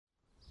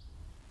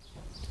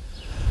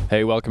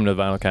Hey, welcome to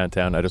the Vinyl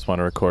Countdown. I just want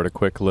to record a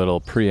quick little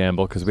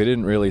preamble because we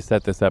didn't really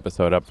set this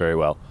episode up very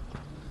well.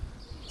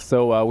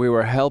 So we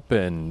were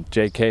helping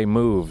JK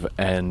move,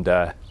 and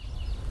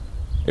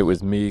it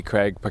was me,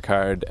 Craig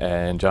Picard,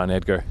 and John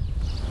Edgar.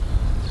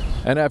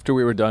 And after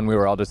we were done, we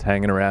were all just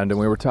hanging around, and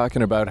we were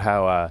talking about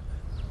how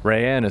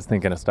Rayanne is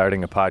thinking of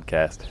starting a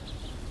podcast,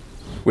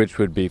 which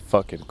would be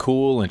fucking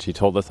cool, and she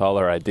told us all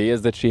her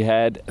ideas that she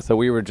had. So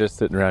we were just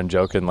sitting around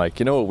joking, like,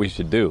 you know what we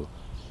should do?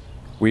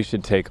 We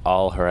should take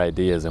all her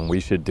ideas and we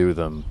should do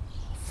them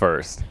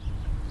first.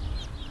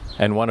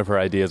 And one of her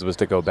ideas was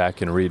to go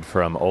back and read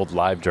from old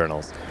live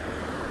journals.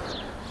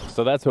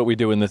 So that's what we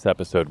do in this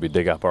episode. We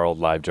dig up our old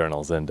live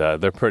journals, and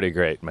they're pretty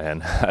great,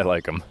 man. I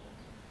like them.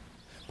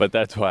 But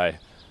that's why,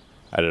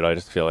 I don't know, I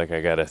just feel like I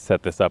gotta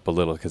set this up a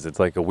little because it's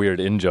like a weird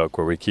in-joke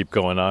where we keep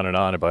going on and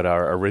on about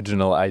our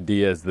original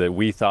ideas that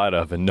we thought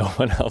of and no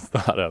one else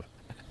thought of.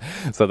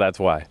 So that's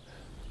why.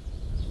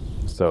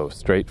 So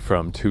straight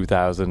from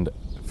 2005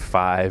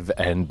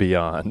 and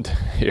beyond,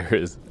 here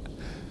is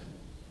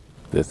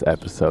this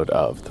episode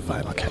of the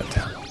Vinyl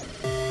Countdown.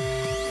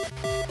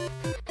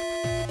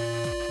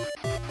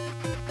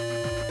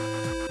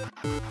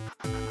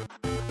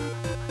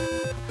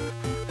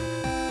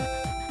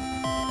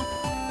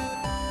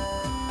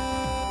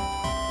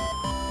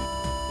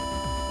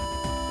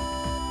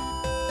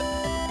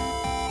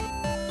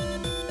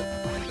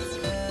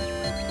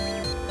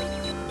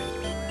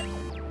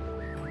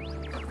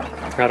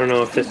 I don't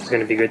know if this is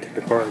going to be good to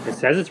record. It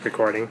says it's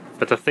recording,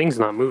 but the thing's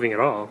not moving at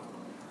all.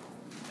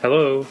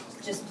 Hello?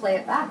 Just play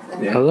it back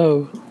then. Yeah.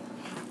 Hello?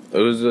 It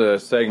was a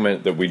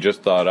segment that we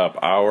just thought up,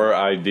 our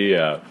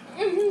idea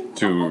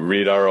to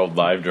read our old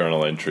live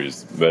journal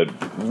entries. But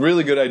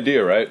really good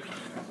idea, right?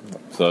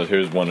 So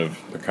here's one of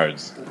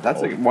Picard's.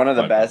 That's one of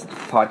the best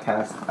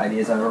podcast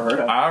ideas I've ever heard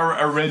of.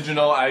 Our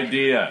original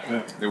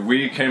idea that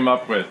we came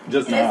up with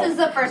just now. This is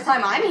the first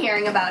time I'm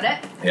hearing about it.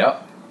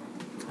 Yep.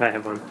 I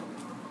have one.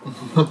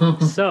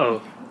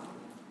 So,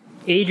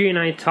 Adrian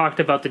and I talked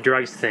about the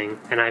drugs thing,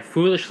 and I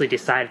foolishly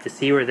decided to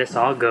see where this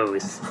all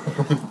goes.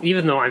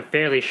 Even though I'm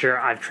fairly sure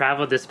I've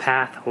traveled this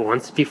path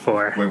once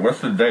before. Wait, what's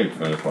the date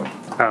for this one?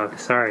 Oh,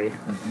 sorry.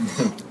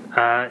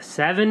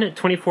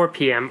 7:24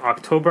 p.m.,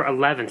 October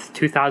 11th,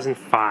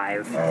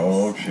 2005.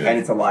 Oh, shit. And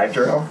it's a live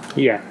journal?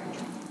 Yeah.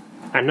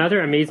 Another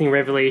amazing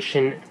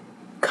revelation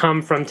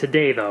come from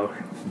today, though.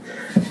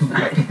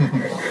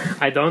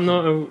 I don't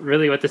know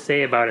really what to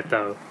say about it,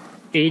 though.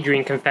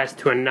 Adrian confessed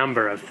to a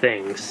number of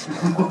things.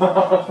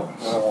 Oh,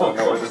 I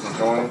know where this is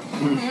going.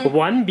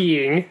 One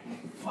being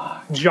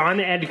John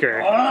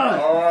Edgar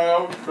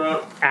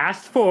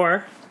asked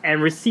for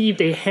and received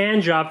a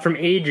hand job from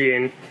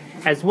Adrian,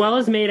 as well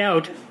as made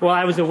out while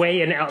I was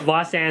away in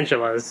Los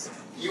Angeles.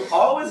 You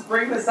always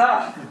bring this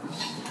up.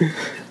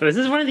 This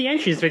is one of the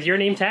entries with your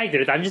name tagged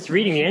in it. I'm just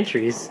reading the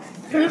entries.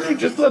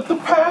 Just let the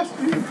past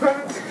be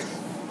past.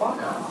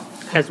 Fuck off.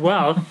 As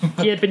well,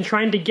 he had been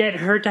trying to get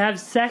her to have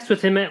sex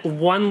with him at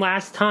one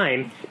last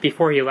time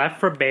before he left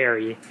for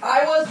Barrie.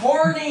 I was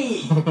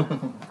horny!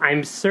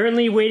 I'm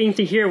certainly waiting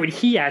to hear what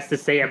he has to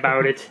say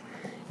about it.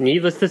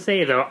 Needless to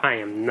say, though, I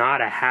am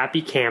not a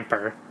happy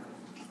camper.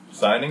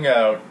 Signing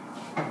out,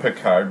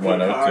 Picard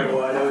 102.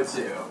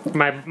 102.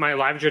 My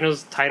live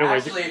journal's title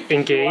was Actually,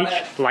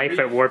 Engaged, Life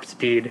at Warp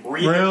Speed.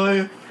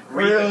 Really?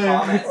 Read the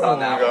comments on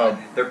that God.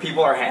 one. There,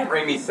 people are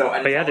hammering me so...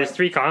 But yeah, there's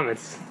 3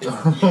 comments.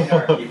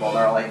 People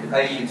are like,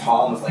 I think even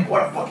Tom was like,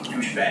 what a fucking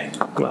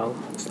douchebag. Well,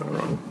 it's not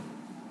wrong.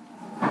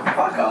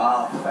 Fuck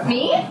off.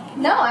 Me?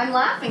 No, I'm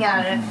laughing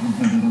at it.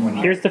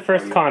 Here's the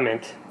first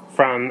comment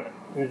from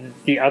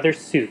the other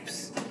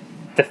soups.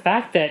 The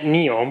fact that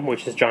Neil,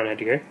 which is John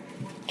Edgar,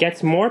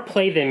 gets more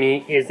play than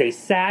me is a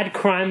sad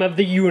crime of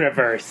the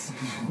universe.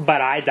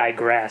 But I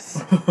digress.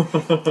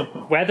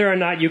 Whether or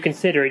not you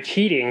consider it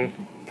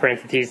cheating,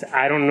 parentheses,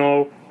 I don't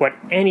know what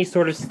any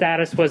sort of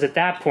status was at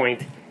that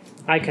point,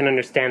 I can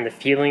understand the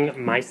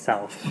feeling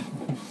myself.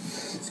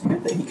 It's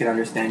good that he can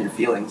understand your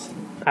feelings.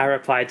 I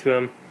replied to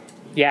him,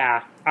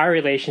 yeah, our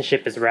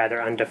relationship is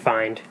rather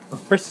undefined.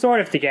 We're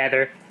sort of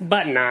together,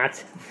 but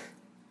not.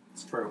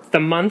 It's true. The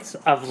months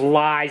of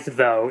lies,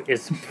 though,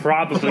 is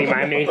probably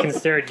my main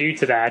concern due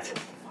to that.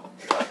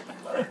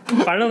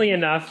 Funnily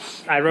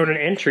enough, I wrote an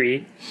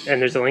entry,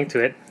 and there's a link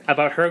to it,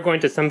 about her going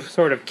to some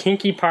sort of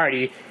kinky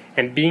party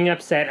and being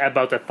upset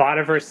about the thought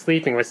of her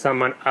sleeping with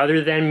someone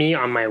other than me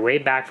on my way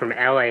back from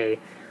LA.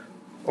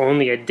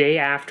 Only a day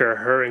after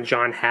her and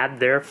John had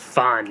their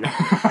fun.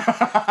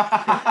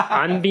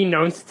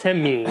 Unbeknownst to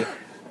me.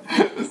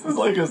 This is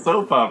like a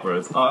soap opera.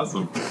 It's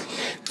awesome.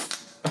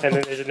 And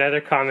then there's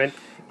another comment.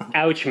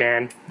 Ouch,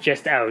 man.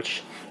 Just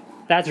ouch.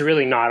 That's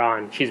really not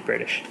on. She's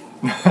British.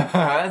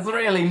 That's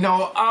really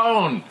no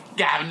own,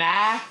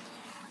 governor.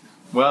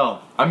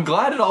 Well, I'm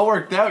glad it all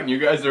worked out and you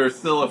guys are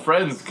still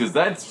friends, because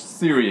that's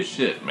serious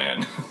shit,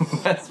 man.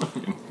 That's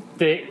fucking...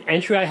 The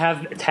entry I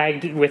have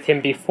tagged with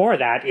him before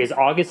that is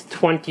August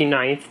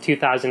 29th,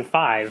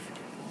 2005.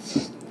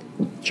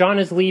 John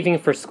is leaving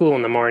for school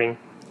in the morning.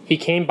 He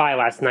came by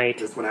last night.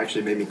 This one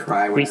actually made me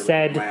cry when We I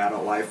said- my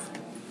adult life.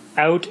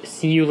 Out,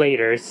 see you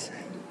laters.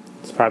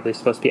 It's probably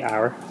supposed to be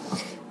hour.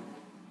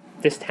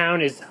 This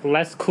town is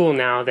less cool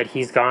now that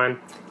he's gone,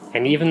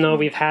 and even though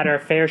we've had our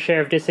fair share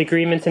of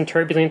disagreements and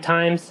turbulent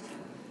times,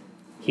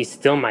 he's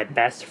still my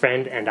best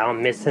friend, and I'll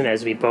miss him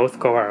as we both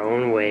go our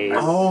own ways.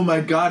 Oh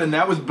my god, and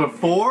that was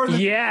before?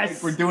 Yes!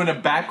 Like we're doing a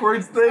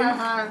backwards thing?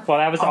 Uh-huh. Well,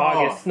 that was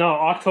August. No,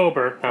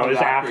 October. That was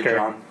after.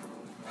 John.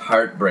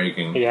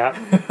 Heartbreaking. Yeah.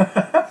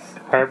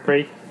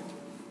 Heartbreak.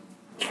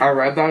 I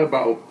read that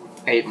about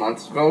 8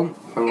 months ago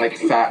and like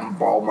sat and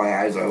bawled my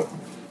eyes out.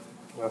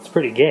 That's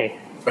pretty gay.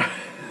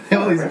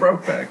 Well, he's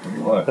broke back.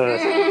 What?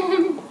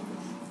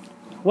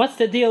 What's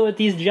the deal with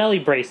these jelly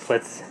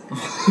bracelets?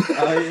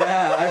 Oh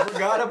yeah, I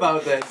forgot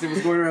about this. It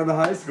was going around the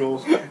high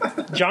school.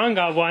 John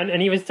got one,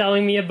 and he was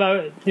telling me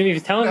about. He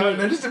was telling No,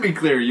 me. just to be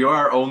clear, you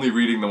are only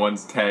reading the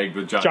ones tagged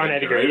with John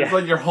Edgar, right? yeah. It's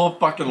like your whole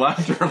fucking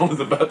last journal is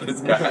about this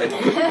guy.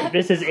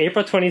 This is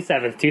April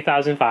 27th,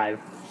 2005.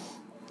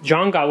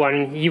 John got one,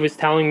 and he was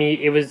telling me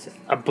it was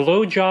a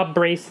blowjob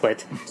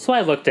bracelet. So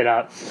I looked it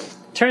up.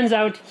 Turns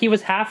out he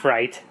was half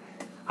right.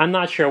 I'm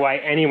not sure why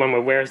anyone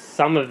would wear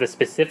some of the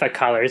specific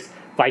colors,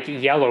 like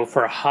yellow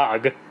for a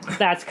hug.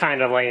 That's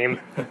kind of lame.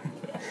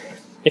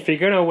 If you're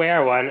gonna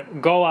wear one,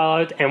 go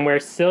out and wear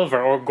silver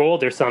or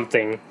gold or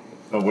something.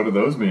 Oh, what do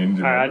those mean?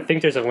 Do you I know?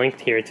 think there's a link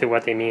here to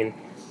what they mean.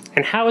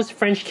 And how is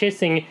French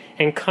kissing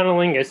and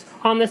cunnilingus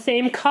on the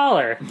same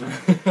color?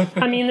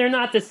 I mean, they're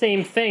not the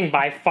same thing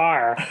by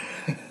far.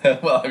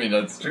 Well, I mean,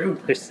 that's true.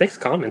 There's 6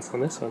 comments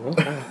on this one.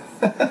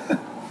 Okay.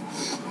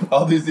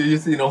 All these, you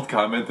see an old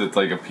comment that's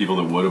like of people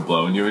that would have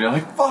blown you, and you're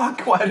like,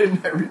 fuck, why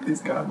didn't I read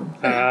these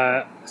comments?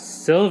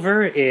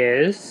 Silver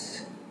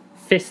is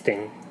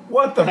fisting,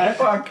 What the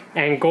fuck?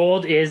 and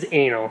gold is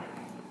anal.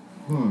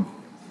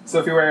 So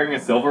if you're wearing a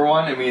silver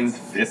one, it means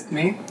fist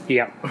me?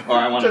 Yep. Or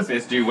I want to Just-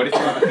 fist you. What if you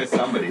want to fist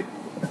somebody?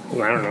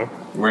 Well, I don't know.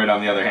 Wear it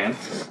on the other hand?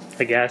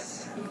 I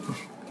guess.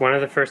 One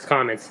of the first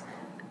comments.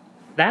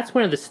 That's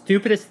one of the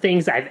stupidest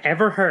things I've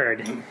ever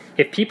heard.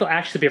 If people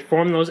actually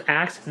perform those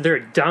acts, they're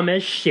dumb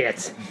as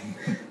shit.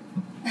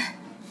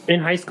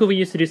 In high school, we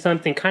used to do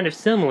something kind of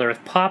similar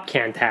with pop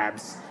can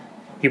tabs.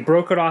 You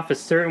broke it off a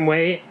certain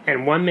way,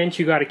 and one meant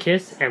you got a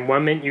kiss, and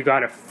one meant you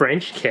got a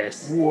French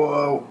kiss.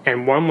 Whoa.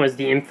 And one was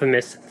the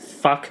infamous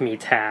fuck me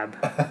tab.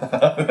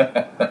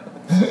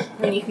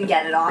 When you can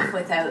get it off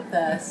without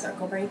the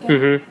circle breaking.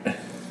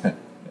 Mm-hmm.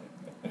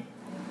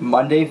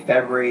 Monday,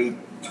 February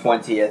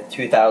 20th,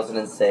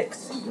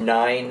 2006,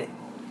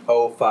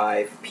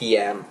 9:05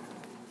 p.m.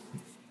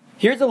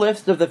 Here's a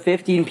list of the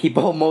 15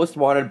 people most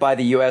wanted by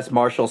the U.S.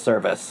 Marshal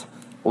Service.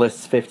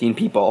 Lists 15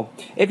 people.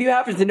 If you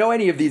happen to know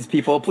any of these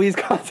people, please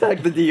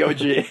contact the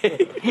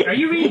DOJ. Are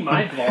you reading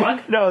my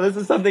blog? No, this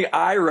is something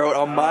I wrote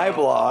on my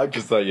blog.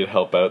 Just thought you'd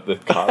help out the I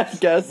cops.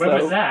 guess When so.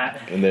 was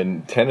that? And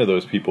then 10 of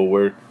those people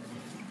were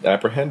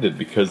apprehended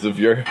because of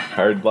your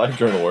hard live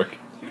journal work.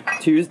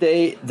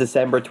 Tuesday,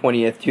 December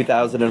 20th,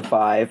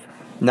 2005,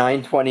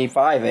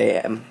 9:25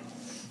 a.m.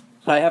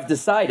 I have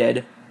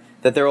decided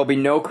that there will be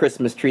no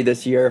Christmas tree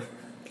this year.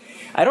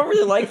 I don't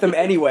really like them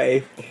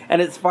anyway,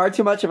 and it's far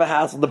too much of a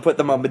hassle to put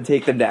them up and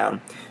take them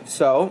down.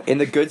 So, in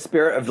the good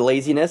spirit of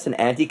laziness and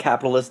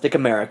anti-capitalistic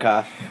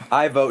America,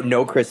 I vote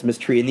no Christmas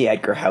tree in the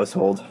Edgar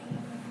household.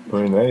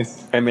 Very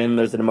nice. I mean,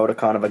 there's an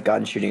emoticon of a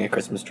gun shooting a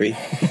Christmas tree.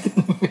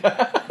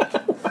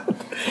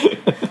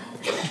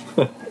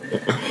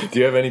 Do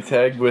you have any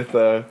tagged with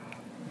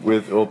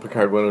old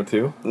Picard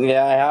 102?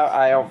 Yeah,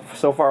 I have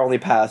so far only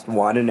passed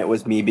one, and it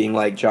was me being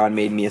like, John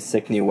made me a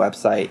sick new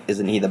website.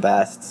 Isn't he the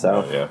best?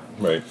 So. Oh, yeah,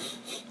 right.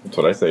 That's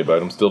what I say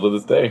about him still to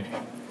this day.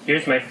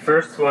 Here's my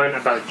first one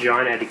about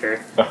John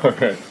Edgar.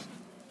 Alright.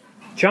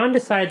 John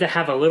decided to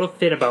have a little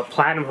fit about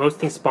Platinum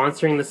Hosting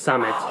sponsoring the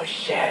summit. Oh,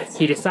 shit.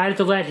 He decided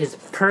to let his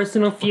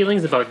personal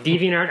feelings about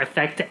DeviantArt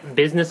affect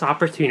business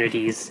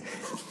opportunities,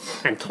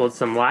 and told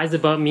some lies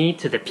about me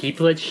to the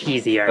people at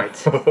Cheesy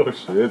Art Oh,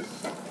 shit.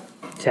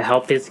 to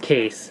help his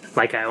case.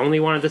 Like I only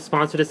wanted to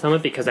sponsor the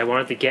summit because I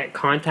wanted to get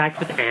contact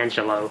with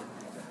Angelo.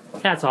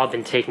 That's all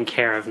been taken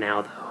care of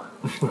now, though.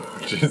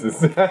 Jesus.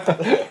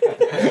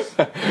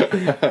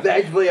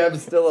 Thankfully, I'm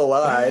still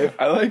alive.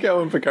 I like how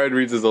when Picard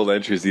reads his old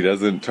entries, he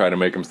doesn't try to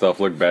make himself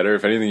look better.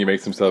 If anything, he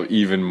makes himself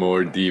even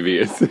more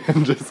devious.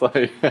 And just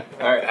like...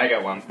 Alright, I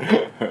got one.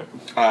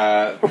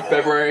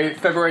 February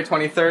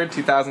 23rd,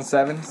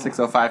 2007,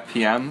 6:05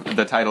 p.m.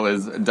 The title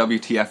is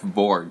WTF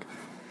Borg.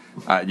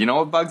 You know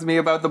what bugs me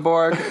about the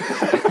Borg?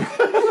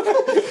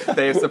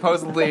 They've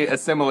supposedly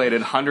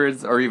assimilated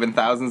hundreds or even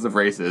thousands of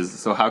races,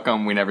 so how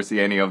come we never see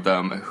any of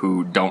them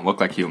who don't look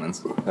like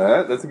humans?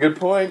 That's a good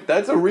point.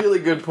 That's a really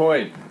good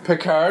point.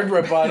 Picard,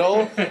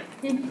 rebuttal.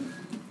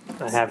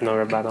 I have no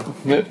rebuttal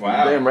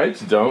Wow. Damn right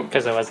you don't.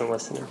 because I wasn't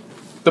listening.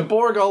 The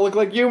Borg all look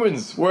like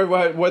humans.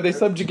 Why they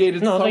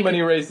subjugated No, so they-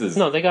 many races?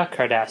 No, they got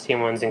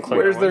Cardassian ones and Klingon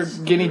Where's their ones.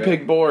 guinea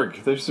pig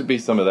Borg? There should be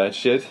some of that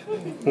shit.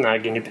 No,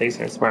 guinea pigs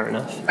aren't smart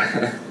enough.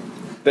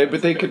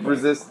 But they could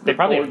resist. They the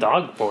probably Borg. have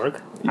dog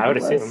Borg, I would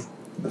Even assume. less.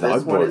 This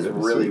Dog one Borg, is that'd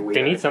be really sweet. weird.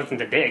 They need something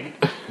to dig.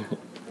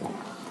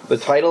 The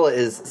title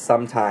is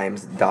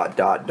sometimes ...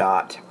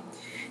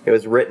 It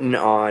was written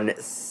on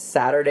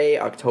Saturday,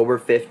 October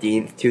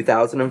 15th,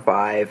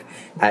 2005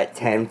 at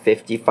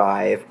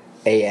 10:55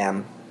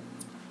 a.m.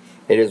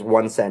 It is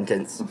one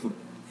sentence.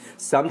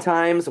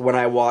 Sometimes when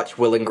I watch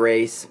Will and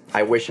Grace,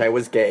 I wish I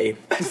was gay.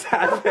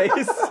 Sad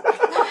face.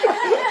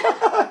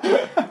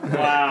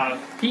 Wow,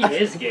 he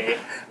is gay.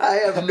 I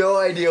have no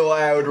idea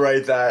why I would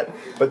write that,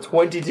 but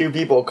 22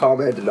 people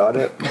commented on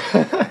it.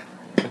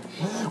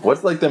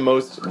 What's like the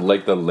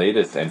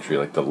latest entry,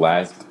 like the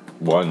last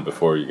one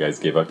before you guys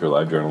gave up your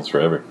live journals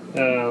forever?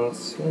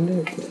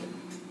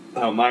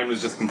 Oh, mine was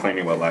just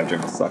complaining about live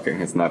journal sucking.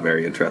 It's not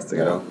very interesting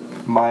at all.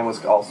 Mine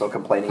was also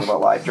complaining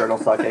about live journal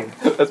sucking.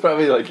 That's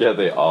probably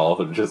they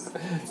all just.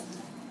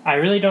 I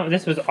really don't.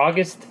 This was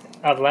August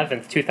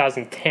 11th,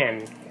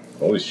 2010.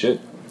 Holy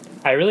shit.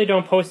 I really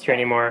don't post here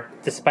anymore,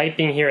 despite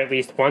being here at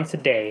least once a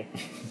day.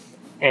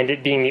 And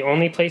it being the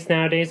only place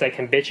nowadays I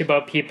can bitch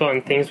about people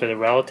and things with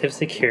relative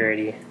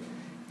security.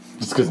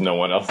 Just because no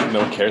one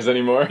cares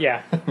anymore?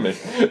 Yeah.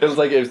 It's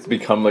like it's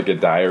become like a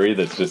diary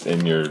that's just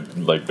in your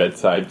like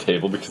bedside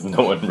table because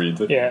no one reads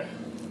it. Yeah.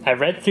 I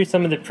read through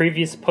some of the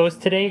previous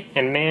posts today,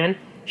 and man,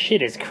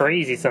 shit is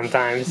crazy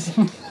sometimes.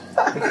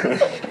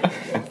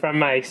 From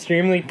my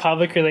extremely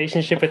public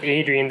relationship with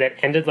Adrian that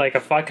ended like a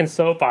fucking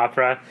soap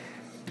opera,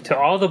 to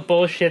all the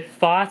bullshit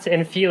thoughts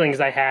and feelings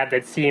I had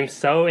that seem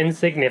so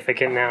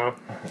insignificant now.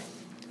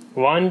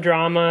 One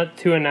drama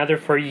to another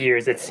for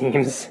years, it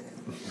seems.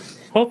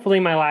 Hopefully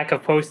my lack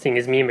of posting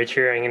is me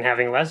maturing and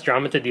having less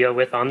drama to deal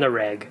with on the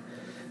reg.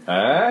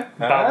 But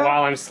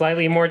while I'm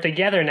slightly more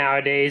together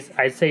nowadays,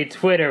 I'd say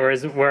Twitter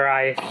is where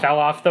I fell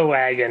off the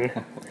wagon.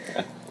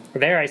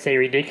 There I say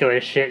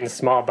ridiculous shit in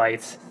small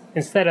bites,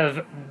 instead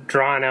of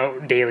drawn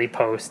out daily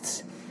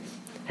posts.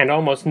 And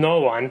almost no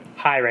one,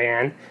 hi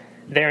Rayanne,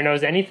 there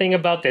knows anything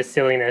about this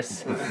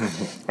silliness,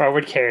 or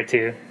would care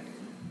to.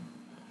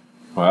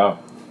 Wow.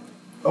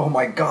 Oh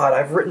my god,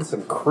 I've written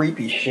some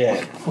creepy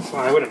shit. Well,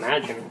 I would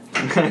imagine.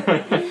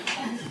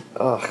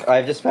 Ugh,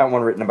 I've just found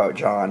one written about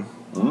John.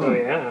 Oh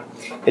yeah.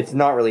 It's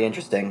not really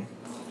interesting.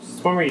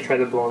 It's one where you try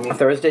to blow me.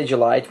 Thursday,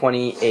 July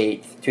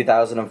 28th,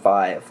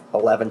 2005,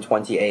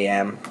 11:20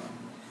 a.m.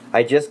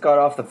 I just got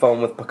off the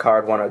phone with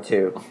Picard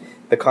 102.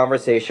 The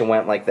conversation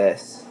went like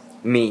this.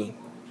 Me.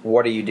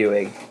 What are you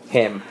doing?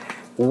 Him.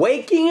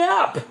 Waking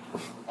up!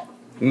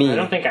 Me. I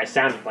don't think I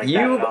sounded like that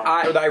You, at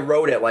all. I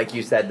wrote it like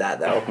you said that,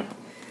 though.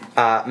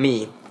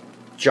 Me.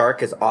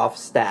 Jark is off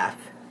staff.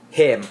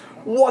 Him.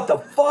 What the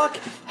fuck?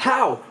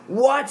 How?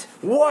 What?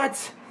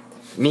 What?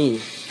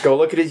 Me. Go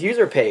look at his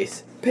user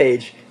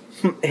page.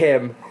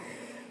 Him.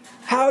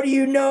 How do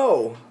you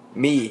know?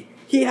 Me.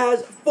 He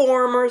has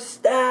former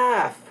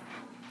staff.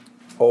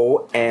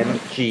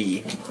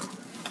 OMG.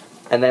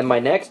 And then my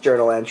next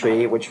journal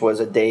entry, which was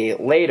a day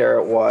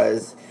later,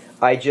 was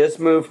I just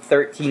moved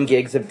 13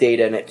 gigs of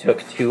data and it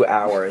took 2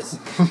 hours.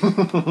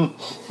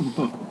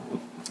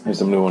 Hey,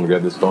 somebody want to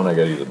grab this phone? I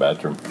gotta use the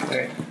bathroom.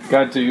 Okay.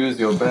 Got to use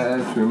your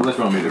bathroom. Unless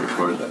you want me to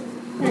record that.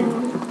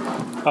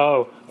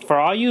 Oh, for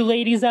all you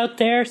ladies out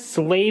there,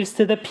 slaves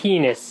to the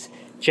penis,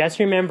 just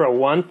remember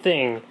one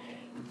thing.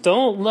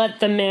 Don't let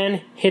the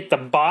man hit the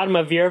bottom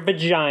of your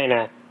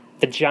vagina.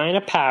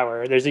 Vagina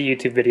power. There's a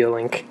YouTube video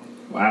link.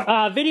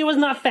 Wow. Video was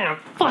not found.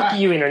 Fuck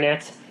you,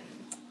 internet.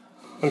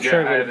 I'm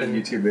sure I it had would a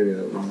have YouTube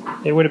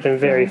video. been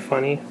very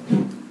funny.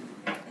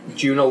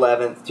 June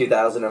 11th,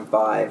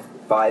 2005,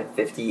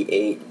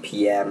 5:58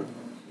 p.m.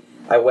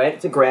 I went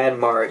to Grand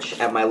March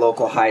at my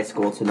local high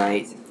school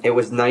tonight. It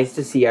was nice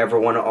to see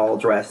everyone all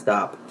dressed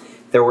up.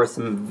 There were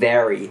some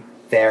very,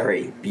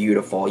 very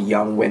beautiful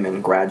young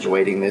women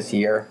graduating this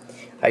year.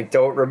 I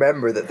don't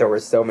remember that there were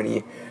so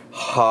many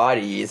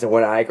hotties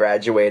when I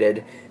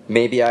graduated.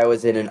 Maybe I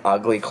was in an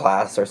ugly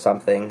class or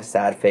something.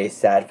 Sad face,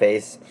 sad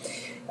face.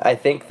 I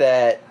think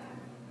that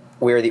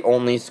we're the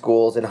only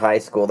schools in high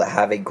school that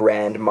have a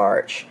grand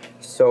march.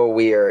 So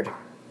weird.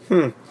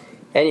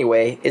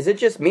 Anyway, is it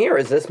just me or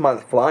is this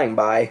month flying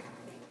by?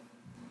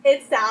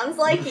 It sounds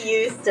like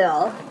you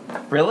still.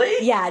 Really?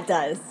 Yeah, it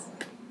does.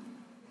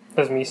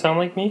 Does me sound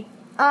like me?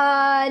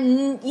 Yeah,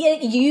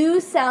 you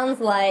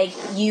sounds like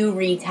you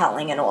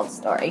retelling an old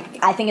story.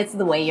 I think it's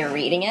the way you're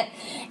reading it.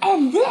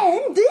 And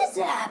then this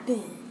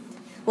happened.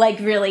 Like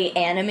really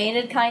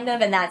animated kind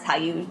of, and that's how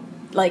you,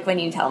 like when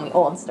you tell me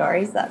old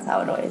stories, that's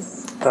how it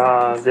always.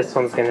 This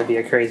one's gonna be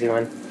a crazy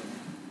one.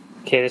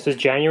 Okay, this was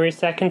January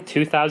 2nd,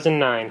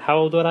 2009. How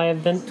old would I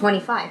have been?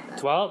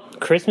 25. Well,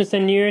 Christmas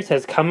and New Year's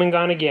has come and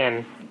gone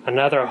again.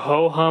 Another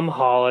ho-hum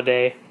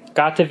holiday.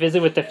 Got to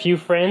visit with a few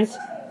friends,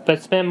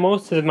 but spent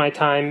most of my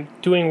time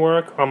doing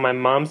work on my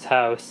mom's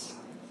house.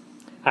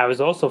 I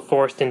was also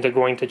forced into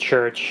going to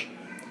church.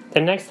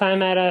 The next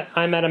time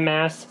I'm at a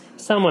mass,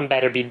 someone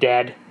better be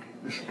dead.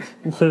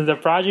 The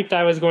project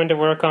I was going to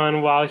work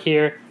on while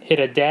here hit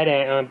a dead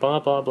end, blah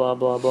blah blah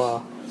blah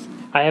blah.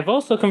 I have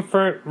also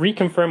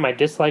reconfirmed my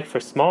dislike for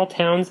small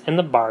towns and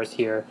the bars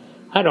here.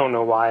 I don't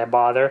know why I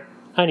bother.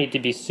 I need to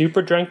be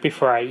super drunk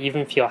before I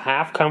even feel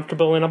half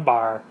comfortable in a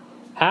bar.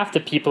 Half the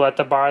people at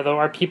the bar, though,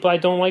 are people I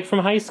don't like from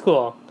high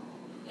school.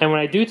 And when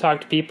I do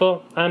talk to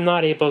people, I'm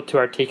not able to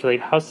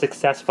articulate how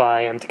successful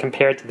I am to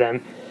compare to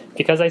them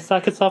because I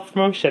suck at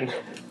self-promotion.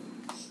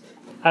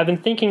 I've been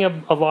thinking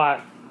a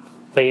lot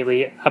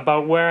lately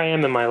about where I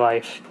am in my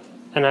life,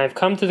 and I've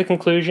come to the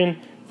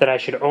conclusion that I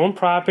should own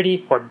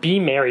property or be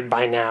married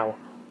by now.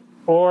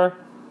 Or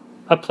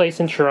a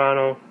place in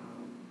Toronto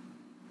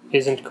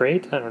isn't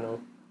great? I don't know.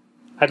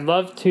 I'd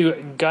love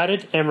to gut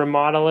it and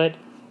remodel it,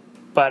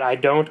 but I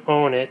don't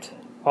own it.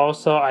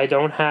 Also, I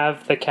don't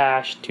have the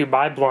cash to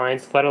buy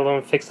blinds, let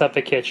alone fix up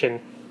the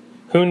kitchen.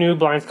 Who knew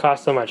blinds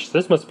cost so much?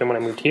 This must have been when I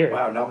moved here.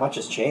 Wow, not much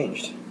has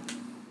changed.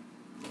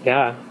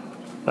 Yeah.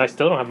 I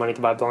still don't have money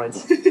to buy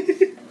blinds.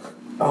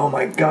 Oh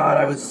my god,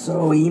 I was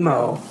so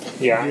emo.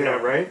 Yeah, I know,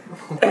 right?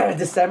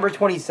 December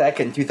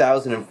 22nd,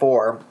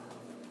 2004.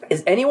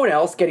 Is anyone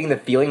else getting the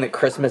feeling that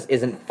Christmas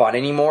isn't fun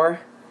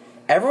anymore?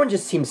 Everyone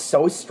just seems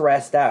so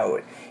stressed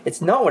out.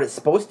 It's not what it's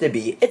supposed to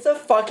be. It's a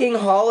fucking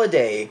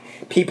holiday.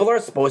 People are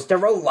supposed to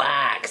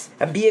relax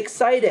and be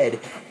excited.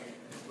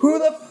 Who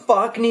the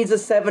fuck needs a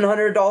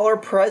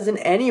 $700 present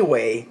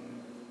anyway?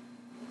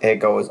 It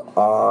goes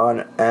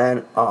on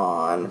and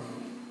on.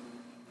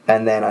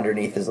 And then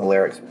underneath is the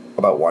lyrics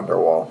about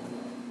Wonderwall.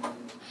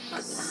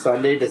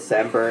 Sunday,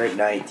 December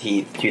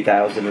 19th,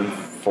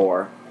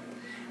 2004.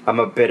 I'm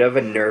a bit of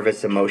a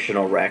nervous,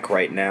 emotional wreck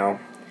right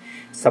now.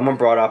 Someone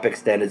brought up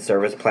extended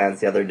service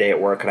plans the other day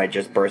at work and I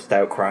just burst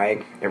out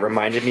crying. It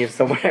reminded me of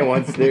someone I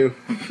once knew.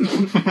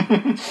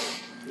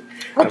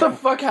 What the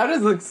fuck? How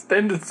does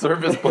extended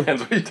service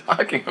plans? What are you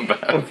talking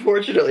about?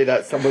 Unfortunately,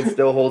 that someone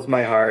still holds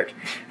my heart,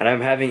 and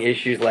I'm having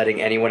issues letting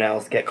anyone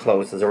else get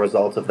close as a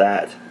result of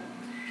that.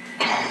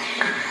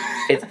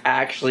 It's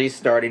actually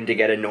starting to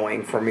get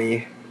annoying for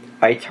me.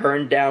 I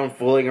turned down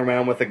fooling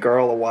around with a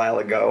girl a while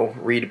ago,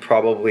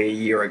 probably a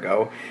year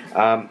ago,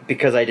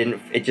 because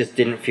it just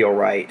didn't feel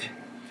right.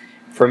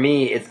 For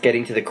me, it's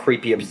getting to the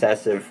creepy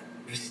obsessive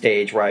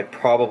stage where I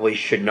probably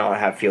should not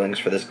have feelings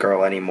for this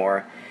girl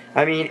anymore.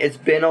 I mean, it's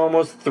been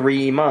almost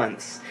 3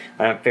 months,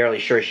 and I'm fairly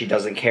sure she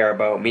doesn't care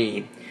about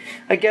me.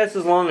 I guess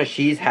as long as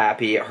she's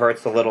happy, it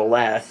hurts a little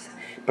less,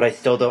 but I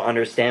still don't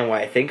understand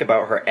why I think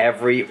about her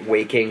every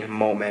waking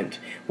moment,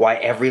 why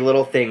every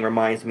little thing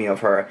reminds me of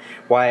her,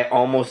 why I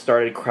almost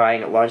started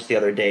crying at lunch the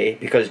other day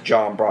because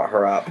John brought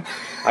her up.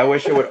 I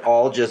wish it would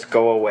all just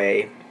go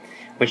away.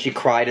 When she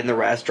cried in the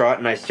restaurant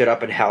and I stood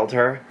up and held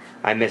her,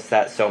 I miss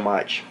that so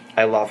much.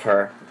 I love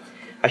her.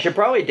 I should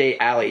probably date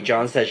Allie.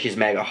 John says she's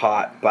mega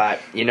hot, but,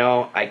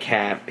 I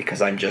can't because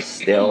I'm just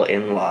still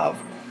in love.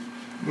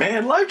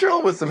 Man,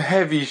 LiveJournal was some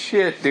heavy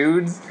shit,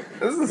 dudes.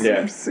 This is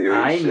some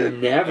serious shit. I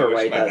never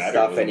write that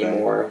stuff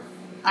anymore.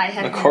 I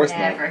have Of course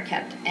never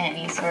kept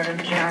any sort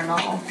of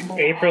journal.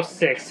 April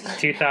 6th,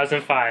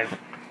 2005.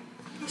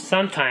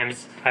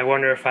 Sometimes I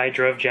wonder if I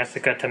drove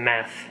Jessica to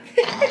meth.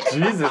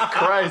 Jesus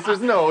Christ,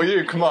 there's no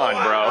way. Come on,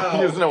 bro.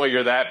 There's no way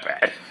you're that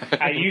bad.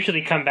 I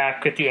usually come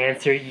back with the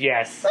answer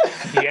yes.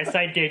 Yes,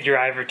 I did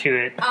drive her to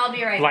it. I'll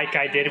be right Like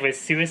back. I did with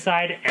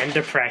suicide and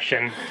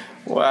depression.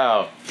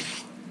 Wow.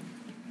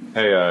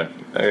 Hey, I'm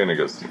gonna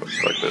go smoke.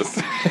 Fuck this.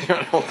 You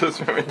wanna hold this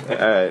for me?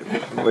 Alright,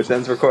 which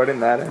end's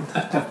recording? That end?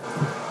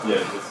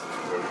 Yeah, just.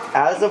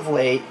 As of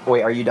late,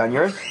 wait, are you done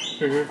yours?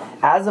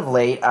 As of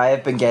late, I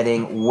have been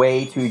getting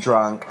way too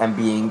drunk and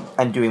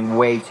doing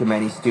way too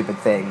many stupid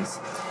things.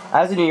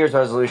 As a New Year's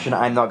resolution,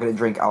 I'm not going to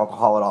drink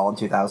alcohol at all in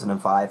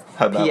 2005.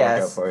 How'd that work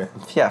out for you?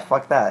 Yeah,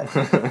 fuck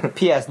that.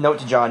 P.S. Note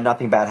to John,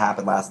 nothing bad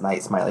happened last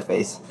night, smiley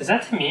face. Is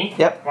that to me?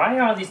 Yep. Why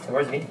are all these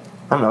towards me?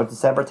 I don't know,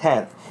 December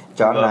 10th.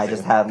 John and I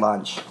just had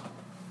lunch.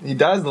 He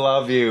does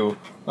love you.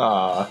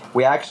 Aw.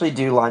 We actually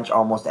do lunch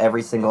almost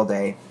every single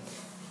day.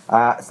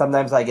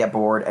 Sometimes I get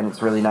bored, and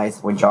it's really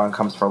nice when John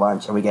comes for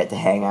lunch and we get to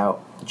hang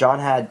out. John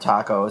had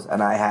tacos,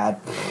 and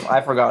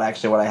I forgot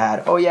actually what I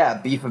had. Oh yeah,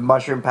 beef and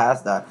mushroom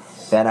pasta.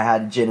 Then I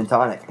had gin and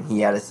tonic, and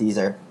he had a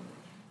Caesar.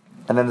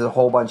 And then there's a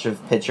whole bunch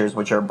of pictures,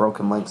 which are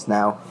broken links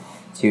now,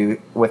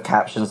 with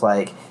captions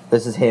like,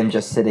 this is him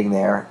just sitting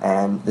there,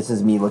 and this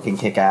is me looking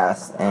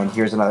kick-ass, and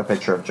here's another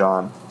picture of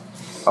John.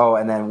 Oh,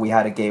 and then we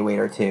had a gay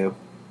waiter too.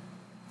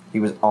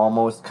 He was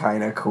almost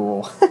kind of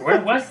cool.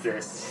 Where was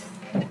this?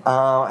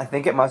 I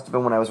think it must have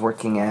been when I was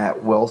working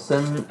at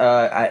Wilson,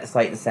 at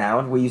Sight and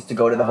Sound. We used to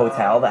go to the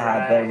hotel that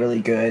had the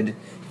really good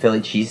Philly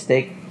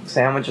cheesesteak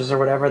sandwiches or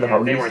whatever, the Yeah,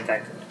 hoagies. they weren't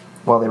that good.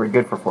 Well, they were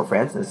good for Fort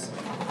Francis.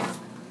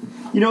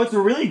 It's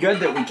really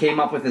good that we came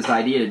up with this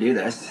idea to do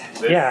this.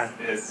 Yeah.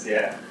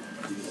 Yeah.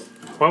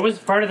 What was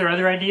part of their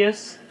other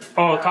ideas?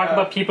 Oh, talk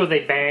about people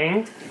they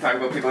banged. Talk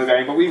about people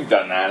banging, but we've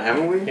done that,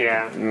 haven't we?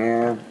 Yeah.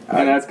 Yeah.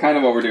 And that's kind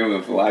of what we're doing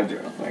with the live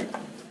journal thing.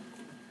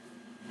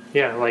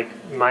 Yeah, like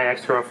my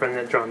ex-girlfriend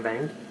that John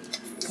banged.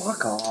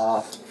 Fuck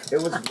off.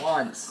 It was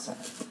once.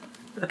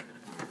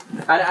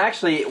 And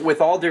actually,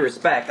 with all due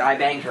respect, I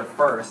banged her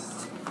first.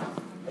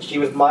 She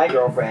was my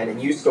girlfriend,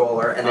 and you stole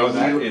her, and then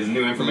That is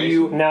new information.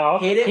 you No,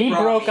 hid it he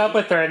from broke me. up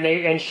with her,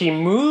 and she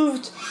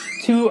moved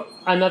to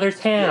another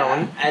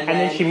town, Yeah, and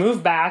then she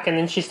moved back, and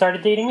then she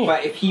started dating me.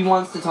 But if he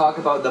wants to talk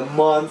about the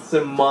months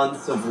and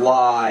months of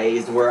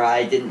lies where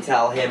I didn't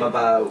tell him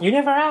about... You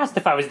never asked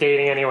if I was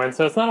dating anyone,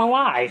 so it's not a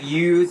lie.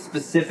 You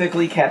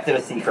specifically kept it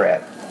a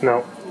secret.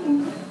 No.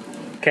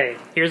 Okay,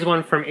 here's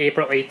one from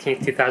April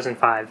 18th,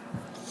 2005.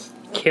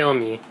 Kill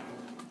me.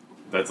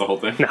 That's the whole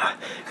thing? No,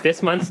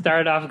 this month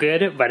started off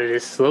good, but it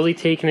is slowly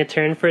taking a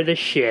turn for the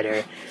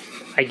shitter.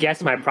 I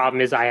guess my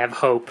problem is I have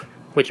hope,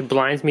 which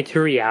blinds me to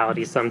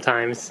reality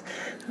sometimes.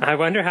 I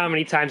wonder how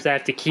many times I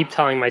have to keep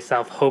telling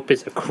myself hope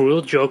is a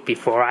cruel joke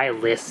before I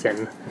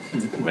listen.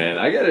 Man,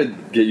 I gotta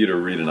get you to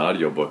read an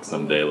audiobook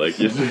someday. Like,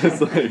 you're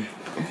just like...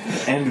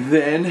 And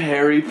then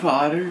Harry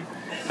Potter?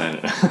 I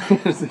know.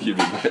 You'd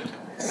be good.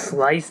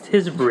 Sliced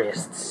his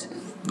wrists,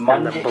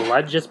 and the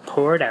blood just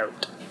poured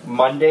out.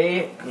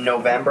 Monday,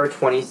 November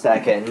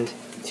 22nd,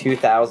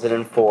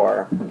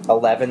 2004,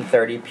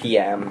 11:30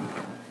 p.m.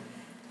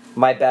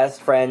 My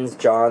best friend's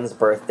John's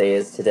birthday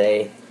is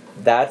today.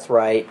 That's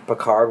right,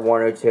 Picard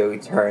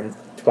 102 turns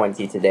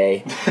 20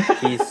 today.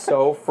 He's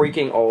so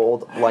freaking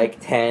old, like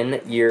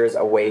 10 years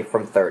away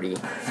from 30.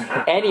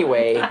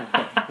 Anyway,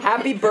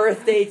 happy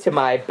birthday to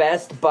my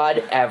best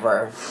bud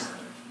ever.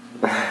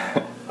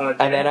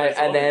 And then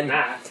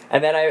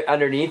I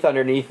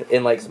underneath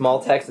in like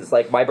small text, it's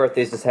like my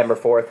birthday's December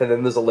 4th, and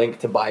then there's a link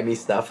to buy me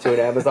stuff to an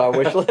Amazon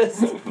wish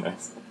list.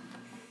 Nice.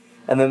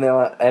 And then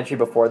the entry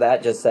before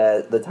that just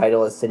says the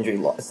title is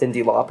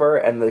Cyndi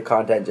Lauper, and the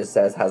content just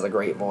says has a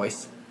great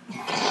voice.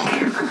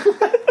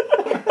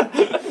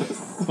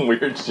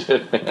 Weird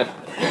shit, man.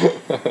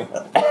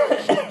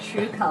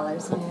 True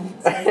colors, man.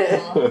 So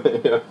cool.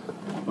 Yeah.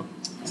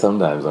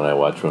 Sometimes when I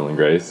watch Will and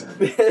Grace.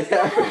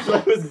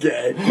 That was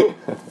gay.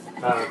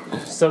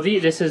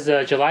 This is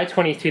July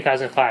 20th,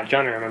 2005.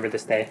 John, I remember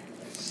this day.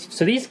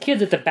 So these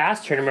kids at the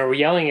bass tournament were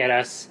yelling at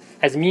us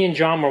as me and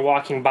John were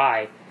walking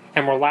by,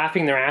 and were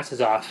laughing their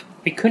asses off.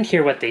 We couldn't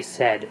hear what they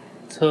said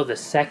till the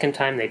second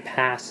time they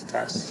passed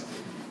us.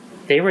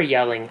 They were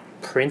yelling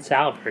Prince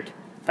Albert,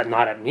 but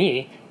not at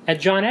me,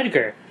 at John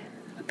Edgar.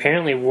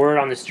 Apparently word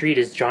on the street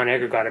is John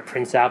Edgar got a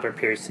Prince Albert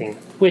piercing,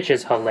 which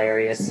is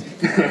hilarious.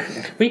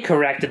 We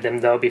corrected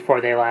them though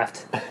before they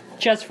left.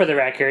 Just for the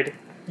record,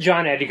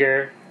 John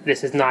Edgar,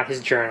 this is not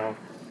his journal.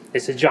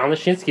 This is John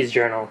Lashinsky's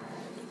journal.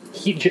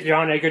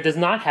 John Edgar does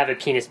not have a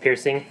penis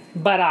piercing,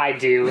 but I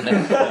do.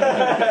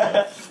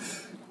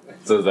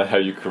 So is that how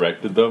you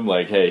corrected them?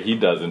 Like, hey, he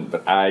doesn't,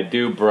 but I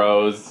do,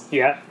 bros.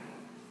 Yep.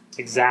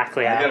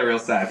 Exactly. I got a real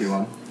sappy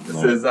one.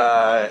 This is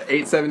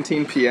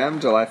 8:17 p.m.,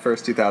 July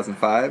 1st,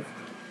 2005.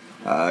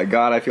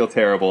 God, I feel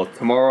terrible.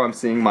 Tomorrow I'm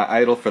seeing my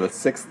idol for the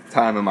 6th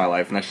time in my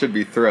life, and I should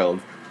be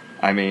thrilled.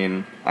 I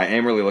mean, I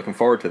am really looking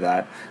forward to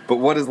that. But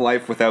what is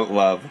life without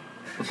love?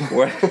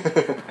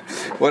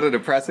 What a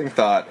depressing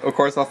thought. Of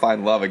course I'll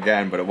find love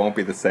again, but it won't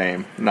be the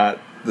same. Not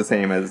the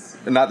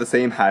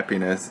same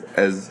happiness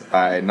as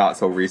I not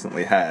so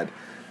recently had.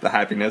 The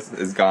happiness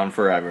is gone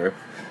forever.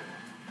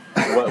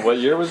 What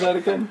year was that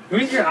again?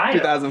 Who's your idol?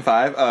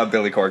 2005,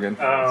 Billy Corgan.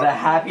 The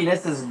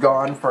happiness is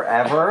gone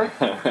forever.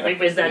 Wait,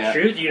 is that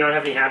true? Do you not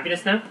have any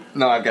happiness now?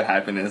 No, I've got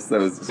happiness.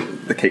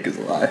 The cake is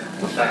a lie.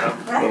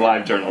 Uh-oh. The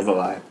live journal's a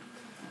lie.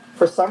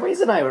 For some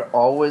reason, I would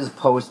always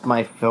post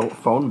my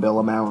phone bill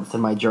amounts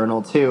in my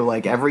journal too.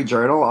 Like every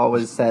journal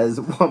always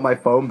says what my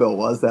phone bill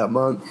was that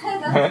month.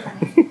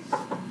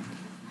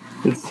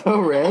 It's so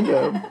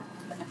random.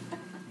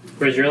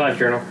 Where's your life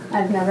journal?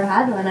 I've never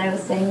had one. I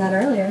was saying that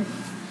earlier.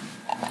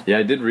 Yeah,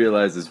 I did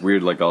realize it's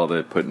weird, like all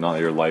the putting all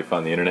your life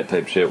on the internet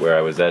type shit, where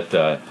I was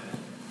at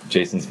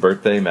Jason's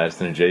birthday,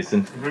 Madison and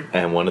Jason,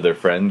 and one of their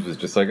friends was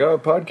just like, oh,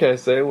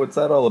 podcast, eh? What's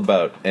that all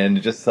about? And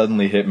it just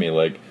suddenly hit me,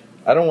 like,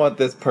 I don't want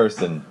this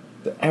person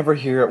to ever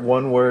hear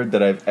one word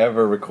that I've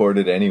ever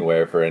recorded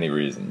anywhere for any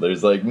reason.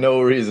 There's, like,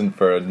 no reason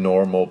for a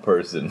normal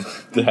person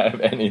to have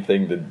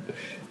anything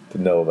to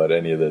know about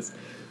any of this.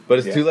 But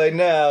it's too late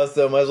now,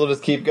 so might as well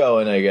just keep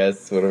going, I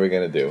guess. What are we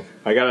going to do?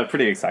 I got a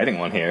pretty exciting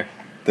one here.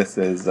 This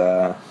is,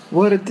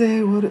 What a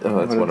day, oh,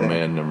 that's What a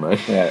Man, never mind.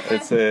 yeah,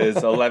 it says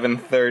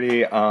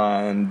 11:30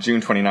 on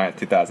June 29th,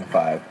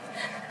 2005.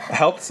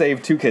 Helped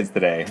save 2 kids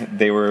today.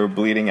 They were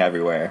bleeding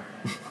everywhere.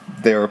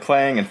 They were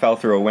playing and fell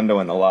through a window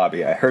in the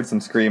lobby. I heard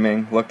some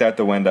screaming, looked out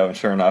the window, and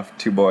sure enough,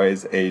 2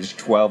 boys aged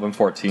 12 and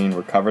 14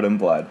 were covered in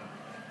blood.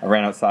 I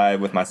ran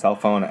outside with my cell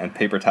phone and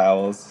paper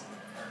towels.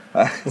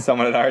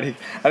 Someone had already...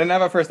 I didn't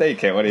have a first aid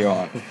kit, what do you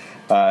want?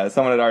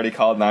 Someone had already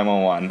called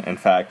 911. In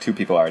fact, 2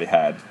 people already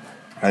had.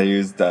 I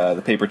used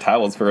the paper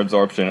towels for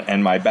absorption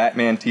and my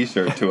Batman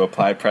t-shirt to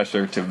apply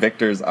pressure to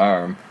Victor's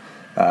arm.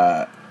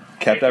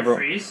 Kept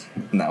everyone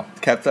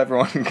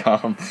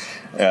calm,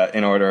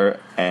 in order,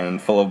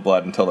 and full of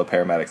blood until the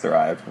paramedics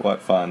arrived.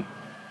 What fun.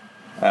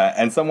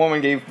 And some woman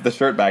gave the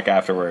shirt back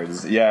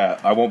afterwards. Yeah,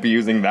 I won't be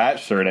using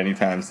that shirt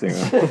anytime soon.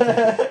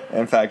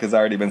 In fact, it's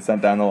already been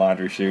sent down the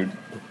laundry chute.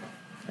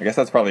 I guess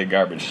that's probably a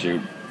garbage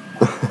chute.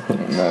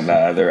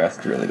 No, the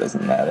rest really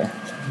doesn't matter.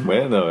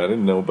 Man, no, I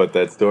didn't know about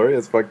that story.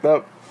 It's fucked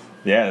up.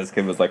 Yeah, this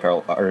kid was like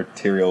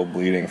arterial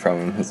bleeding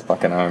from his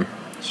fucking arm.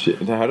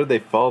 Shit, how did they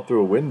fall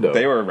through a window?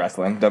 They were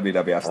wrestling,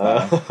 WWF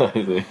style.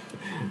 I see.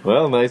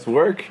 Well, nice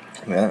work.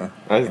 Yeah.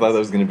 I thought that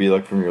was going to be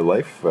like from your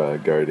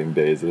lifeguarding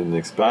days. I didn't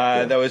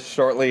expect That was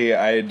shortly.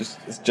 I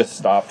just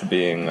stopped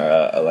being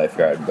a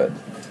lifeguard, but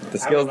the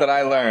skills that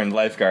I learned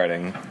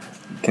lifeguarding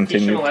Teach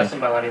continued. them a lesson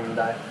by letting them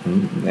die.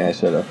 Yeah, I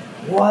should have.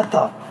 What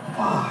the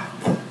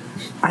fuck?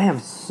 I am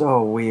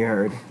so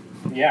weird.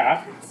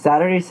 Yeah.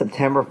 Saturday,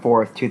 September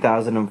 4th,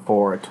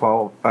 2004,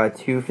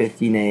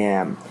 2:15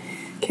 a.m.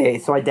 Okay,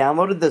 so I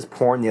downloaded this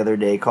porn the other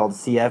day called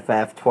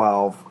CFF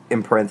 12,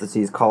 in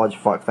parentheses, College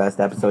Fuckfest,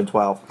 episode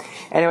 12.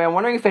 Anyway, I'm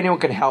wondering if anyone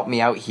could help me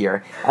out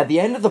here. At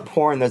the end of the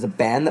porn, there's a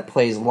band that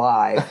plays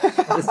live.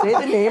 To say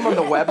the name of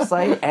the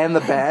website and the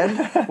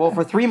band, well,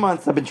 for 3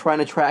 months I've been trying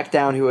to track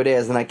down who it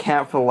is, and I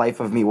can't for the life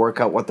of me work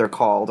out what they're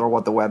called or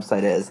what the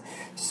website is.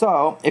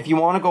 So, if you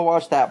want to go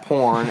watch that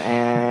porn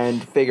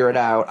and figure it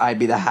out, I'd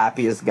be the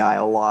happiest guy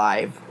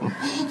alive.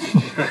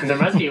 There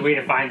must be a way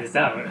to find this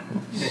out.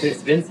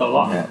 It's been so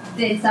long. Yeah.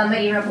 Did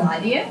somebody reply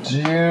to you?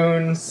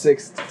 June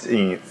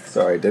 16th.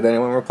 Sorry, did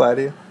anyone reply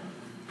to you?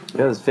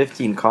 It was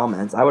 15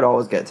 comments. I would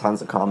always get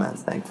tons of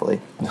comments,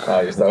 thankfully. Oh,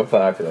 you're so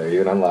popular,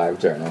 even on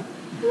LiveJournal.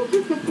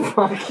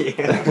 Fuck you.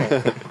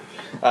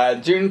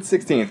 June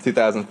 16th,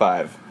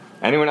 2005.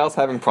 Anyone else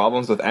having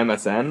problems with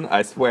MSN?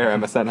 I swear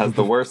MSN has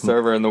the worst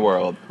server in the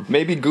world.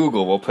 Maybe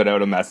Google will put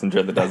out a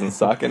messenger that doesn't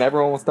suck, and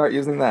everyone will start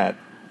using that.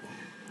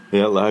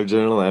 Yeah,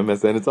 LiveJournal,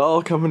 MSN, it's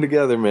all coming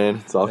together, man.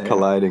 It's all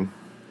colliding.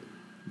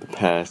 The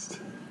past.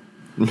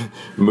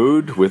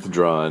 Mood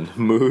withdrawn.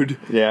 Mood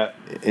Yeah.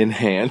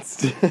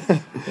 enhanced.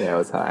 Yeah, it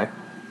was high.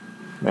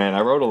 Man,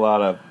 I wrote a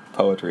lot of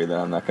poetry that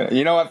I'm not gonna...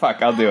 You know what?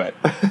 Fuck, I'll do it.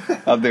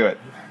 I'll do it.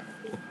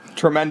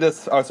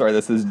 Tremendous... Oh, sorry,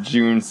 this is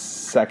June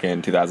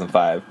 2nd,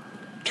 2005.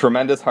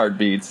 Tremendous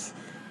heartbeats.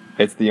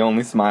 It's the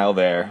only smile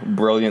there.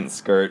 Brilliant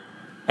skirt.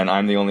 And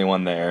I'm the only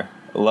one there.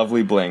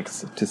 Lovely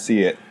blinks. To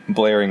see it.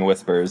 Blaring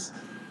whispers.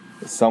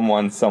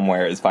 Someone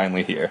somewhere is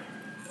finally here.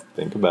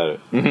 Think about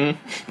it.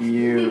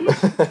 You,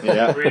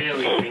 Yeah.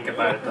 Really think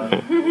about it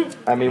though.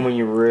 I mean, when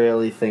you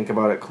really think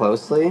about it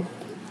closely,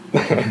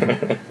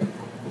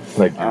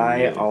 Like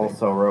I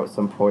also wrote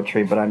some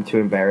poetry, but I'm too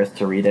embarrassed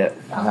to read it.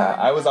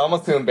 I was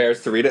almost too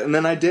embarrassed to read it, and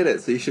then I did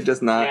it, so you should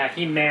just not... Yeah,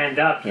 he manned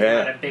up. He's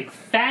Yeah. not a big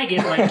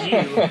faggot like you.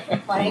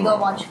 Why don't you go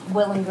watch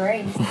Will and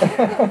Grace?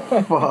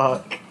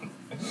 Fuck.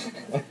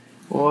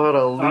 What a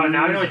Oh,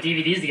 now I know what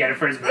DVDs to get him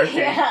for his birthday.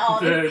 Yeah, all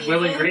the the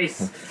Will and seasons.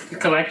 Grace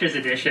Collector's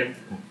Edition.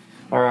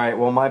 Alright,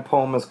 well, my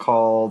poem is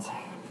called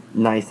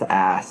Nice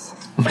Ass.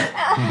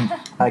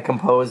 I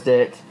composed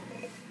it.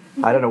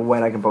 I don't know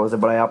when I composed it,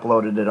 but I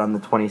uploaded it on the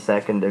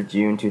 22nd of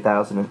June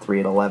 2003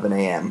 at 11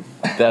 a.m.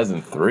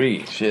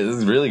 2003. Shit, this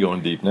is really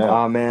going deep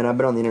now. Oh man, I've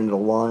been on the internet a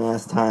long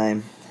ass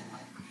time.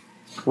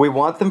 We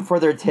want them for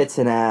their tits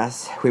and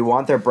ass. We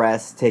want their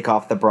breasts, take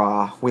off the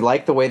bra. We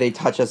like the way they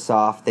touch us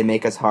soft, they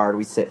make us hard,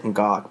 we sit and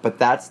gawk. But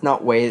that's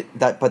not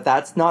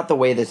the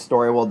way this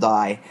story will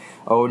die.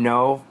 Oh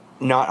no,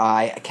 not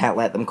I can't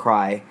let them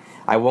cry.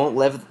 I won't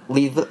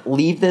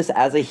leave this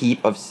as a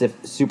heap of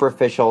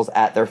superficials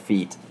at their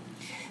feet.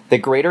 The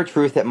greater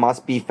truth that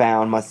must be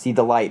found must see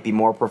the light, be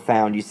more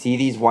profound. You see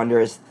these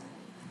wondrous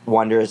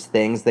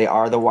things, they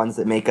are the ones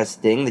that make us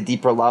sting, the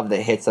deeper love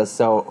that hits us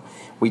so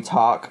we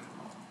talk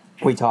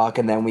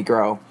and then we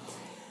grow.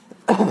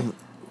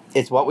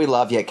 It's what we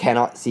love yet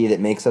cannot see that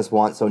makes us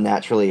want so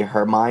naturally.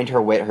 Her mind,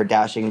 her wit, her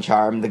dashing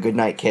charm, the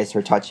goodnight kiss,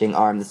 her touching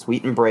arm, the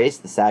sweet embrace,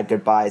 the sad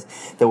goodbyes,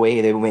 the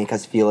way they make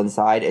us feel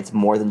inside. It's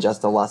more than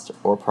just a lust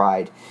or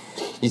pride.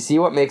 You see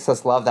what makes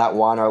us love that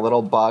one, our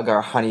little bug,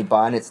 our honey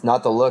bun. It's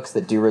not the looks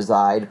that do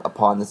reside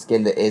upon the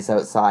skin that is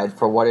outside,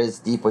 for what is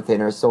deep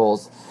within our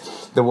souls.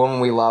 The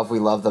woman we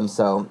love them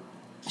so.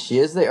 She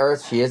is the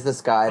earth, she is the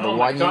sky, the Oh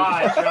my one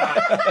god,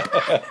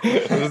 John.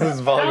 This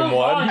is volume How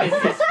long 1. is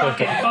this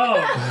fucking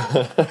poem?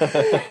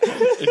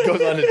 It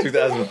goes on to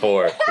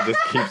 2004. It just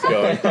keeps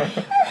going.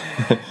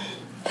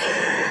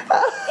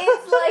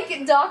 It's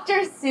like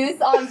Dr.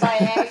 Seuss on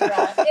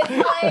Viagra. It's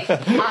like,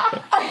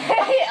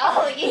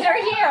 I'll eat her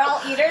here,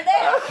 I'll eat her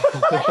there.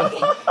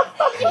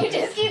 Like, you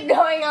just keep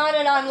going on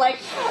and on, like,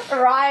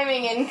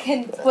 rhyming in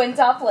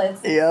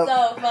quintuplets. Yep.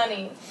 So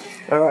funny.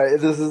 Alright,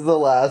 this is the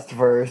last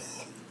verse.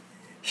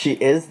 She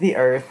is the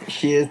earth,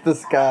 she is the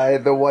sky,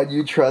 the one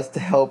you trust to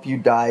help you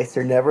die,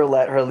 so never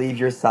let her leave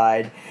your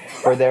side,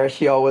 for there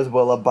she always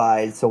will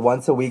abide. So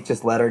once a week,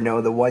 just let her know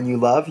the one you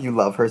love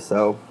her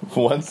so.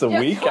 Once a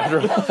week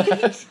after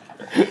that?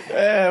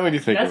 When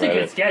you think That's a about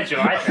good it. schedule,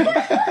 I think.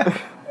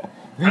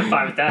 I'm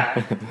fine with that.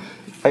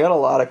 I got a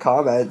lot of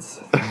comments.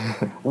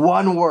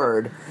 One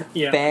word.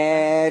 Yeah.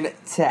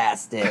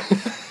 Fantastic.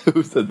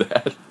 Who said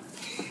that?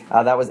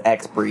 That was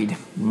X-Breed.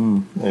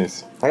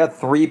 Nice. I got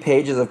 3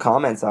 pages of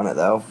comments on it,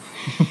 though.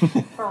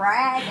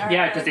 Brag.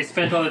 Yeah, because they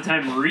spent all the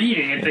time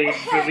reading it. They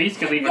at least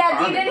could leave a Yeah, you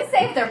comment. didn't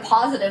say if they're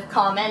positive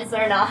comments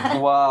or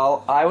not.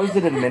 Well, I was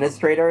an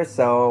administrator,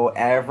 so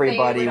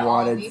everybody They would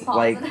all be wanted,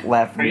 positive.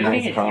 left Are you nice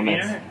looking at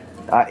comments.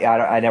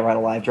 DeviantArt? I never had a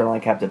live journal. I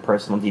kept it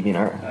personal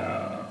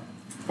DeviantArt.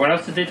 What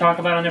else did they talk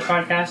about on their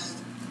podcast?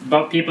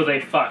 About people they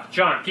fucked.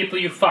 John, people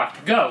you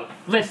fucked. Go.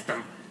 List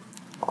them.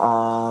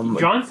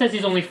 John says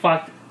he's only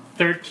fucked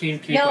 13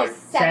 people. No, or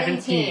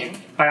 17.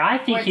 But I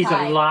think We're he's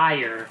tied. a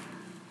liar.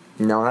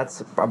 No,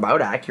 that's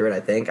about accurate, I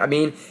think. I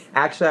mean,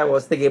 actually, I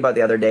was thinking about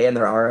the other day, and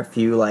there are a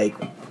few, like,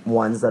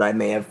 ones that I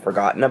may have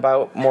forgotten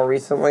about more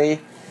recently.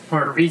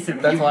 Or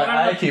recent. That's you why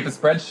forgot- I keep a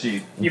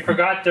spreadsheet. You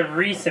forgot the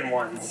recent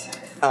ones.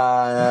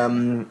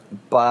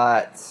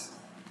 But,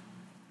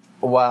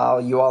 well,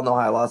 you all know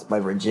how I lost my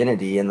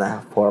virginity in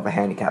the floor of a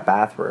handicapped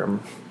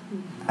bathroom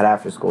at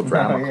after-school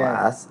drama Yeah.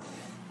 class.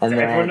 And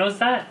Everyone then, knows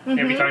that? Have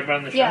we talked about it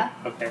on the show? Yeah.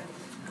 Okay.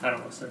 I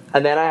don't listen.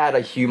 and then I had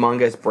a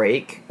humongous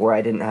break where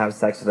I didn't have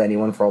sex with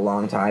anyone for a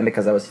long time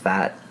because I was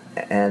fat.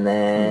 And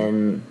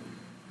then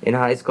in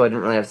high school, I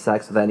didn't really have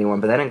sex with anyone.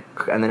 But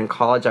then, in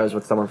college, I was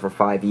with someone for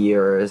 5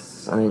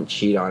 years. I didn't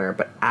cheat on her.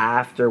 But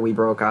after we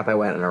broke up, I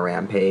went on a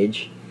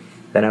rampage.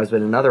 Then I was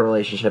in another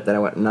relationship. Then I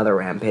went on another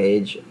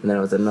rampage. And then I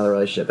was in another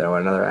relationship. Then I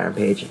went on another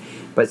rampage.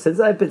 But since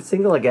I've been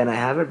single again, I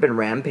haven't been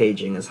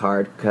rampaging as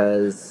hard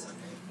because.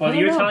 Well,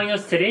 you were telling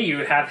us today you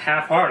have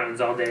half hard-ons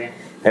all day.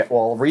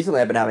 Well, recently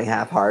I've been having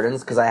half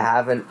hardens because I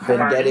haven't been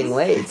Hardens? getting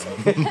laid.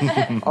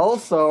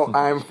 Also,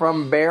 I'm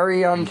from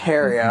Barrie,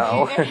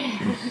 Ontario.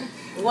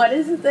 What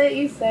is it that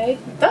you say?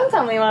 Don't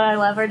tell me what I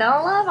love or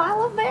don't love. I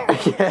love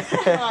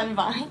Barry. I'm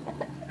fine.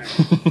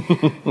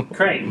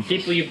 Craig,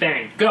 people you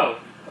banged. Go.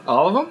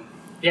 All of them?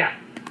 Yeah.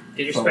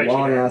 Get your A spreadsheet.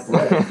 long ass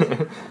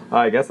list.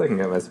 I guess I can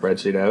get my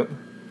spreadsheet out.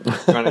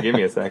 Trying to give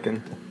me a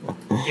second.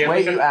 Yeah,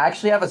 Wait, we you got-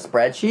 actually have a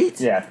spreadsheet?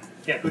 Yeah.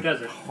 yeah, who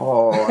doesn't?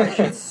 Oh, I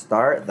should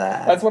start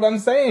that. That's what I'm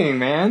saying,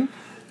 man.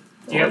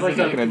 Do you have like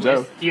making a list-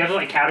 joke. Do you have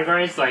like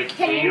categories like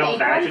Can you anal, make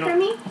one vaginal? for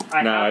me?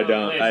 No, I have a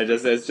don't.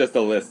 list. It's just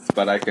a list,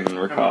 but I can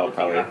recall looking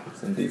probably it up.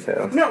 some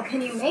details. No,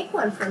 can you make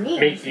one for me?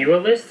 Make you a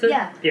list?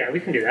 Yeah. Yeah, we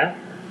can do that.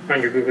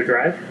 On your Google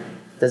Drive.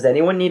 Does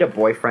anyone need a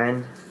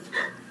boyfriend?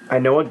 I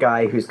know a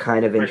guy who's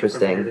kind of Right from the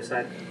interesting, other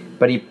side.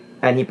 but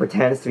he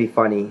pretends to be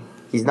funny.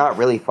 He's not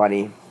really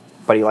funny,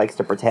 but he likes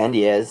to pretend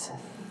he is.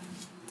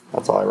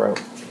 That's all I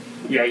wrote.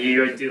 Yeah,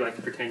 you do like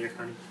to pretend you're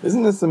funny.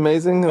 Isn't this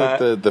amazing? Like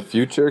the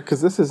future?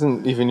 Because this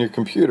isn't even your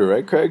computer,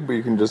 right, Craig? But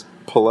you can just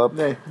pull up.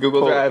 Hey,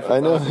 Google pull- Drive. I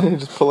know.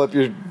 Just pull up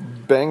your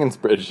banging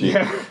spreadsheet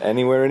Yeah.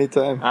 anywhere,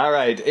 anytime. All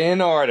right,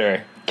 in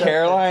order: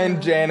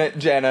 Caroline, Janet,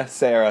 Jenna,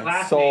 Sarah,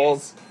 Last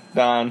Souls,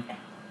 Don,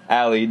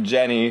 Allie,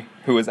 Jenny,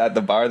 who was at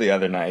the bar the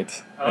other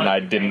night, and I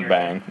didn't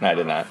bang. I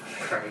did not.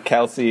 Craig.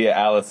 Kelsey,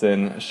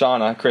 Allison,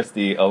 Shauna,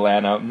 Christy,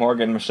 Alana,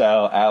 Morgan,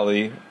 Michelle,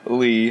 Allie,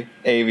 Lee,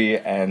 Avi,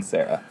 and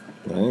Sarah.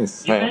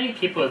 Nice. You Yeah. bang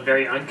people with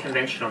very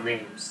unconventional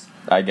names.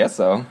 I guess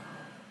so.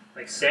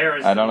 Like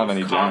Sarah's I don't the have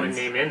any most common Johns.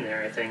 name in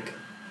there, I think.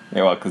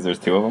 Yeah, well, because there's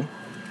two of them.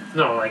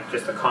 No, like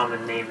just a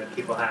common name that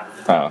people have.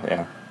 Oh,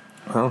 yeah.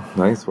 Well,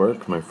 nice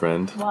work, my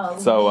friend. Well,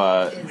 So,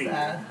 is,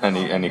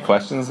 any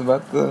questions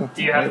about the?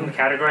 Do you have them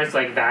categorized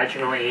like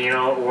vaginal,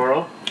 anal,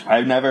 oral?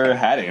 I've never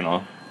had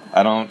anal.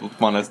 I don't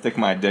want to stick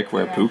my dick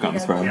where poo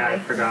comes from. Yeah, I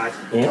forgot.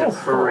 Anal's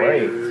It's a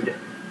prude. I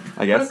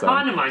Put a guess so.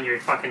 condom on your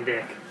fucking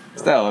dick.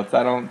 Still,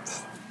 I don't.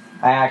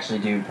 I actually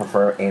do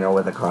prefer anal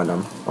with a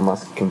condom. I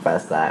must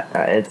confess that.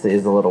 It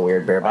is a little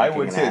weird barebacking I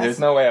would an too. ass. There's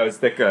no way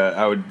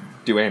I would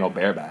do anal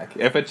bareback.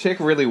 If a chick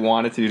really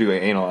wanted to do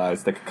anal, I would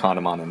stick a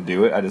condom on and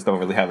do it. I just don't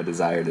really have a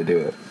desire to do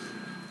it.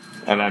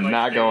 And I'm Like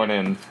not the- going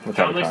in without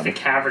John a likes the condom.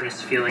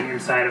 cavernous feeling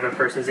inside of a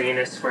person's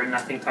anus where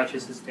nothing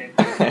touches his dick.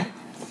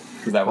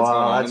 Is that what's going Well,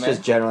 on that's in there?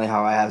 just generally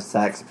how I have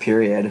sex,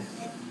 period.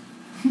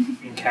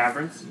 In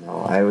caverns?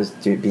 No, I was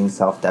being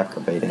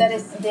self-deprecating. that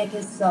his dick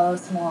is so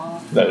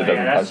small. That it Yeah,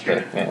 doesn't that's touch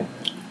it. true. Yeah.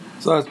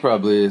 So that's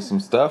probably some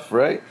stuff,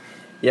 right?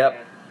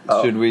 Yep.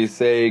 Oh. Should we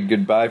say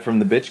goodbye from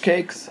the bitch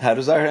cakes? How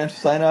does our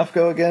sign off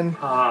go again?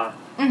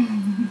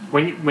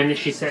 When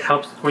she said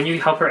when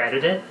you help her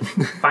edit it,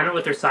 find out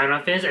what their sign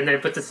off is, and then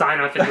put the sign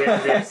off at the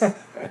end of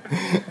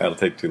this. That'll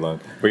take too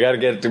long. We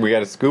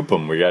gotta scoop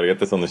them. We gotta get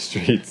this on the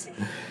streets.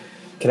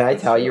 Can I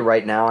tell you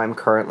right now? I'm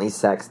currently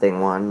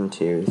sexting 1,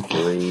 2,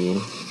 3,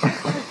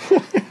 I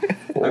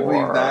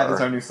believe that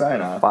is our new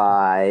sign off.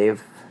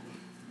 5.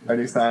 Our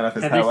new sign off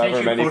is Have they sent however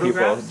you many people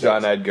photographs?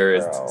 John Edgar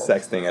is Girls.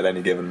 sexting at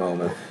any given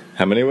moment.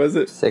 How many was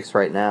it? 6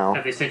 right now.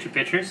 Have they sent you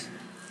pictures?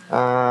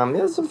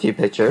 There's a few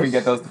pictures. Can we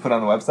get those to put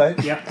on the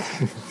website? Yep.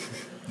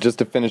 Just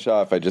to finish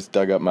off, I just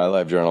dug up my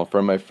live journal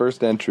from my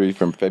first entry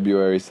from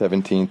February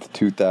 17th,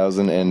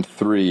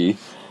 2003.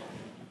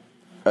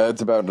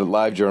 It's about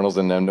live journals,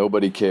 and now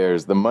nobody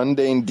cares. The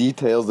mundane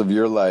details of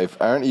your life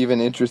aren't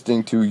even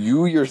interesting to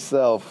you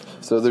yourself,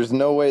 so there's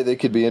no way they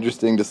could be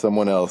interesting to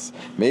someone else.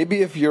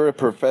 Maybe if you're a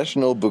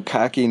professional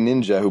bukkake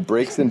ninja who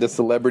breaks into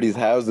celebrities'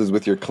 houses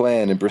with your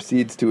clan and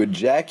proceeds to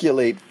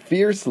ejaculate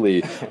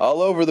fiercely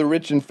all over the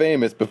rich and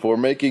famous before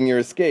making your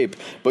escape,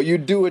 but you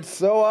do it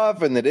so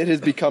often that it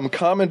has become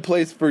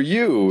commonplace for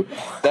you,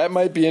 that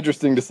might be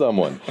interesting to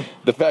someone.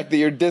 The fact that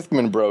your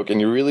Discman broke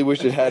and you really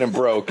wish it hadn't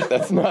broke,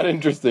 that's not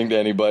interesting to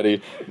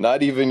anybody,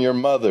 not even your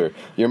mother.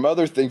 Your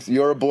mother thinks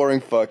you're a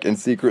boring fuck and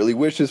secretly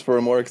wishes for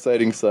a more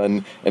exciting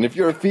son, and if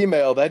you're a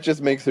female, that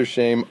just makes her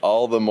shame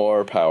all the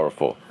more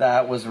powerful.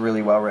 That was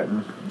really well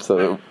written.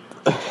 So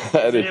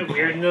Isn't it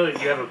weird though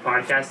that you have a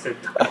podcast to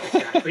talk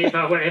exactly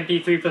about what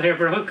MP3 player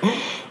broke?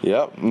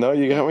 Yep. No,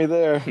 you got me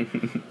there.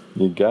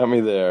 You got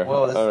me there.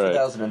 Whoa, this All is right.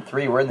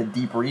 2003. We're in the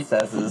deep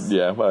recesses.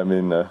 Yeah, well, I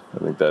mean, I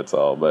think that's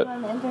all. But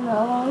On the internet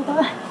a long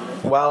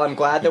time. Well, I'm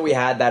glad that we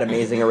had that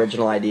amazing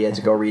original idea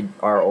to go read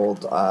our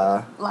old.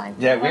 Line.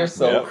 Yeah, we're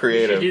so Yep. We should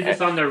creative. do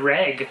this on the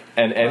reg.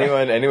 and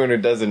anyone who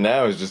does it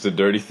now is just a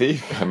dirty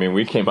thief. I mean,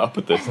 we came up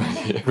with this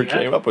idea. We Yeah.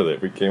 came up with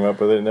it. We came up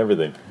with it and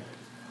everything.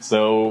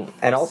 So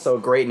And also a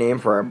great name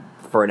for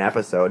an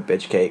episode,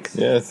 Bitch Cakes.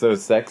 yeah, so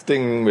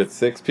sexting with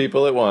 6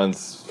 people at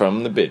once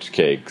from the bitch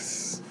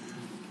cakes.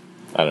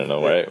 I don't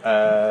know, right?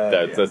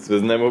 That's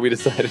isn't that what we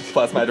decided?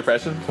 Plus my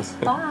depression.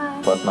 Bye.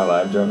 Plus my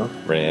live journal.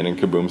 Ran and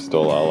Kaboom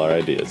stole all our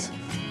ideas.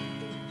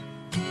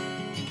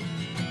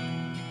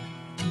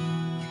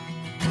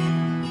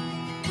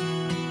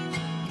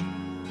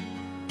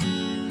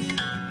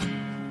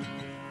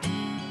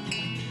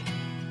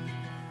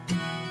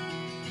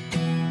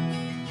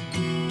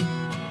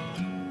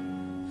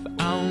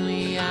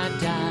 Only I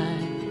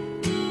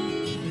died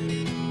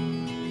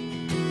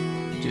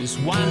just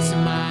once in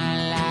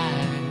my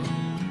life,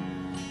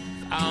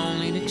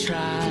 only to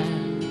try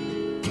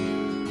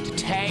to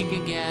take a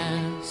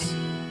guess,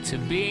 to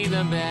be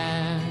the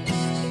best.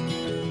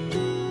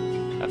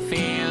 A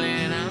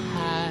feeling I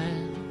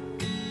hide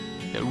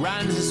that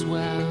runs as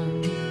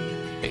well,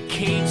 that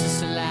keeps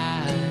us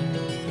alive.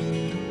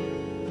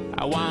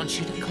 I want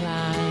you to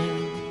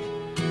climb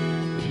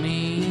with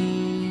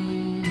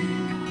me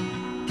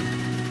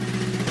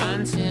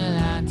until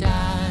I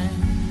die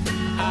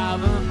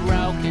of a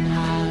broken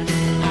heart,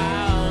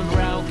 a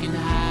broken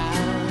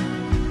heart.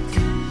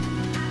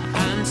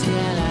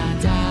 Until I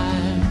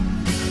die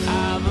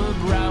of a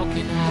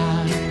broken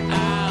heart,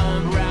 a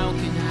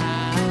broken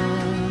heart.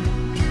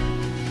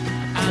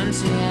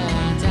 Until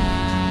I die.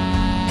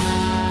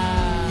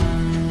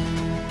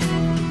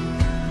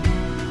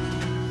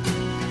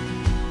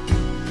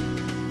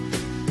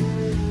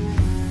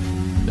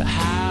 The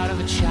heart of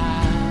a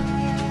child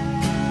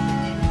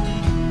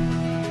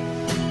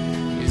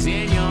is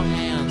in your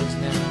hands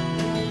now,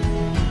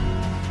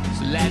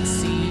 so let's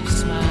see you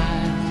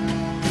smile,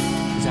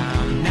 'cause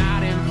I'm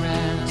not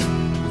impressed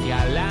with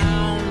your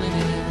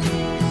loneliness,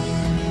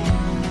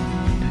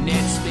 and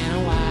it's been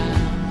a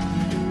while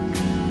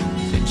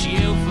since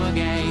you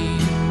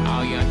forgave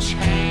all your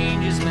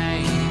changes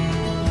made,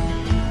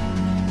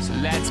 so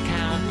let's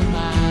count the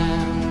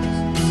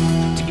miles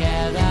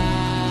together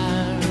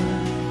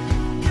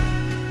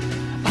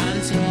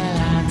until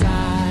I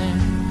die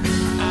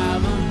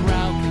of a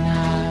broken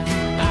heart,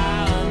 a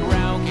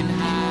broken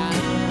heart.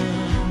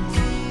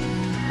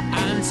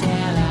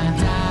 Until I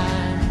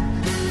die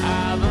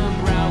of a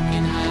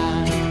broken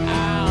heart,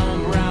 a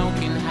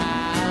broken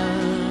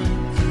heart.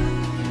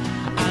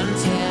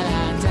 Until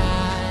I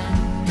die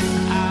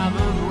of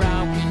a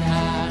broken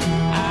heart,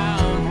 a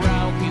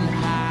broken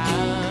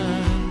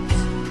heart.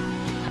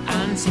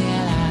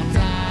 Until I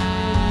die.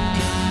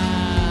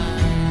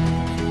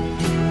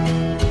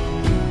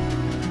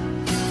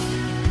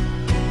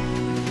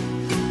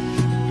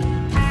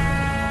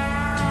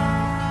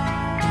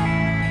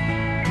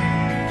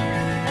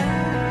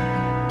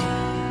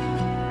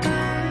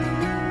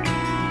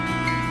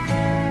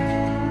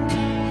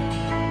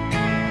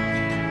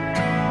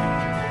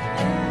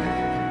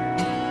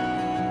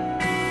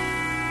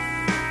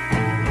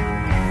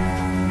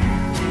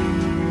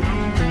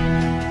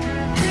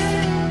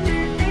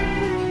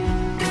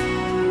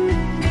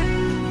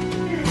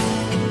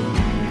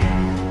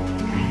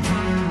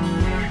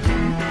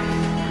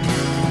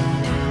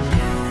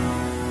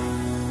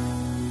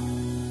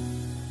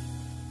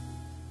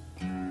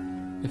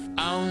 If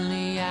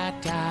only I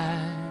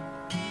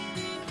died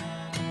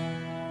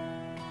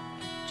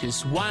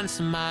just once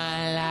in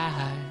my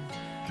life,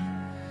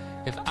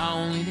 if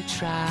only to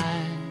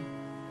try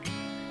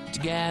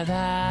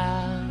together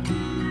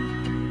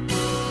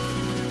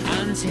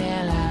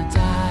until I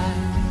die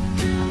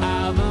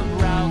of a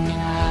broken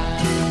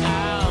heart, a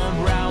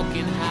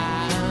broken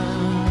heart.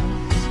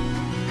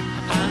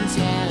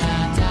 Until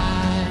I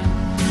die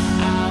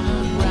of a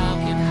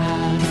broken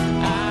heart,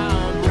 a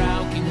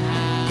broken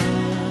heart.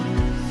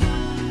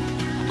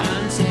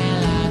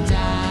 Until I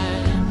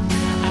die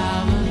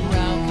of a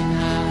broken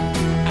heart,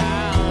 a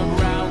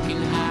broken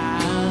heart.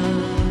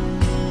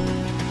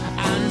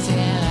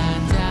 Until I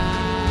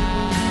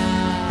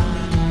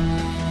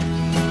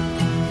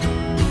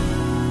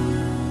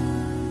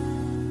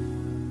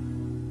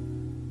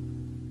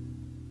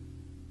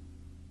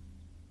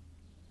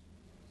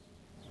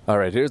All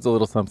right, here's a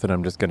little something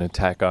I'm just going to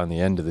tack on the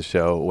end of the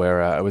show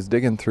where I was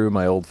digging through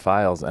my old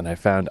files and I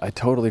found I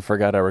totally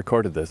forgot I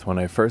recorded this when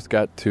I first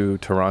got to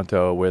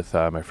Toronto with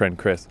my friend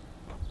Chris,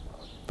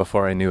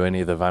 before I knew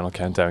any of the Vinyl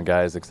Countdown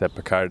guys except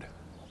Picard.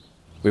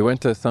 We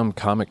went to some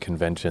comic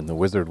convention, the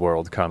Wizard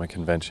World comic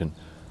convention,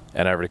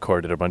 and I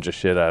recorded a bunch of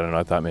shit. I don't know,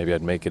 I thought maybe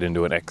I'd make it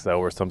into an XO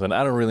or something.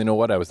 I don't really know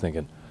what I was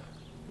thinking.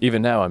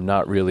 Even now, I'm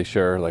not really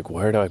sure, like,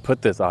 where do I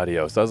put this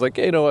audio? So I was like,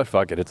 hey, you know what,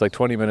 fuck it. It's like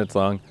 20 minutes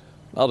long.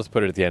 I'll just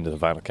put it at the end of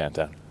the Vinyl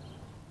Countdown.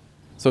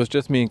 So it's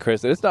just me and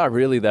Chris. It's not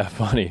really that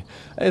funny.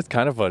 It's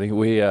kind of funny.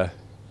 We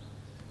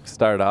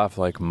start off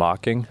like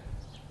mocking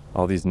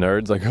all these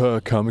nerds, like, oh,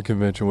 comic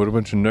convention, what a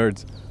bunch of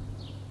nerds.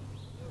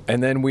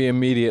 And then we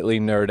immediately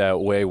nerd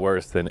out way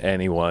worse than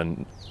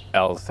anyone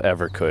else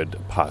ever could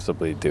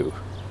possibly do.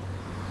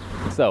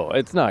 So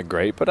it's not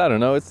great, but I don't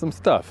know, it's some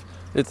stuff.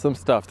 It's some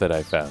stuff that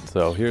I found.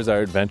 So here's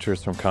our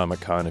adventures from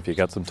Comic-Con if you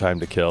got some time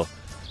to kill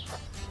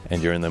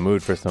and you're in the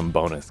mood for some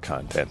bonus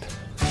content.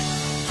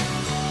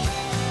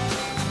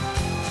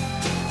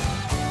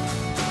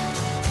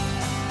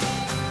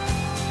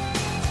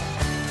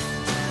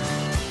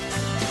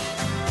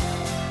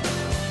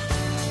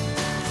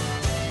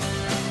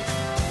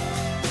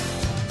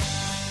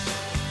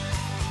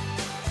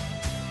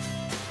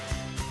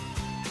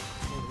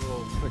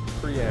 Quick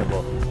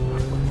preamble.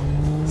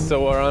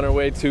 So we're on our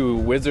way to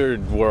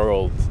Wizard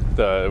World.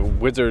 The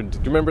Wizard, do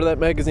you remember that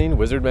magazine?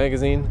 Wizard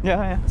Magazine?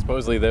 Yeah.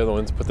 Supposedly they're the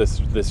ones who put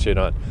this shit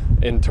on.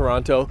 In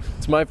Toronto.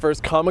 It's my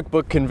first comic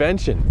book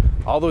convention.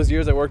 All those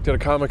years I worked at a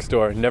comic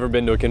store, never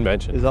been to a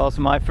convention. It's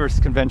also my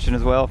first convention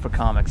as well for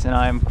comics, and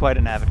I'm quite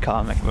an avid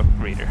comic book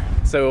reader.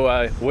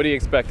 So what do you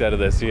expect out of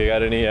this? You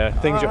got any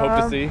things you hope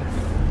to see?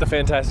 The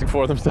Fantastic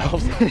Four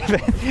themselves?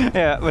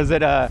 Yeah,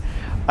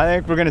 I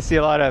think we're going to see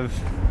a lot of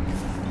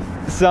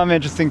some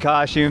interesting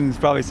costumes,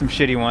 probably some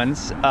shitty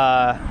ones.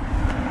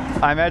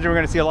 I imagine we're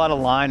going to see a lot of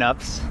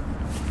lineups,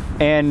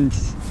 and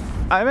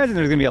I imagine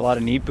there's going to be a lot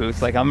of neat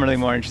booths. Like, I'm really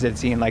more interested in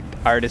seeing like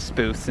artist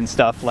booths and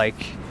stuff. Like,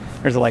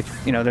 there's going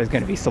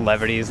to be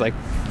celebrities like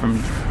from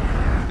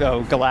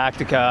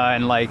Galactica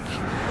and like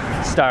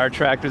Star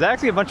Trek. There's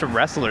actually a bunch of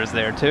wrestlers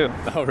there too.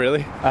 Oh,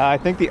 really? I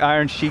think the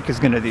Iron Sheik is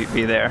going to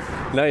be there.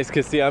 Nice,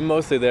 because see, I'm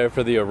mostly there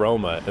for the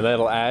aroma, and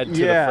that'll add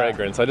to the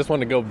fragrance. I just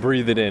want to go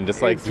breathe it in,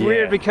 just like, it's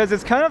weird because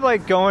it's kind of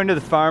like going to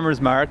the farmer's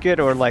market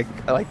or like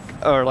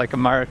a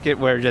market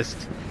where just...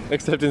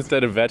 Except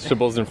instead of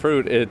vegetables and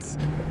fruit, it's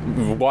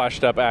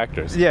washed up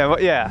actors. Yeah,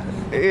 well, yeah,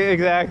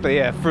 exactly,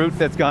 yeah, fruit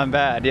that's gone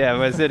bad. Yeah,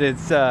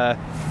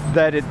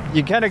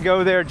 you kind of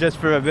go there just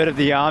for a bit of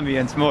the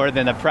ambience more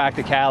than the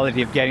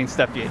practicality of getting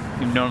stuff you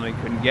normally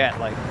couldn't get.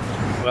 Like,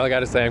 well, I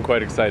gotta say, I'm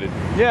quite excited.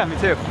 Yeah, me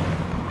too.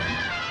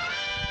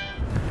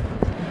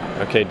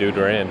 Okay, dude,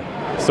 we're in.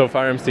 So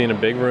far, I'm seeing a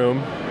big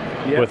room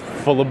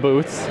full of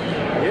booths.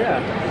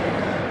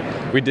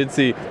 Yeah. We did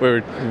see,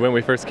 when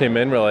we first came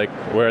in,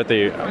 we're at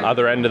the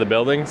other end of the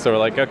building, so we're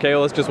like, okay,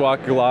 well, let's just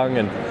walk along,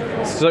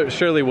 and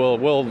surely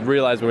we'll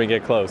realize when we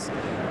get close.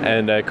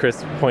 And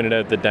Chris pointed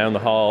out that down the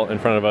hall in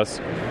front of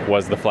us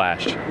was the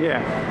Flash.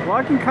 Yeah,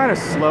 walking kind of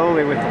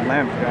slowly with the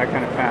limp, I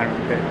kind of found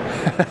him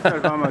a bit,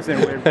 sort of almost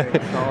in a weird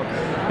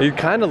way. He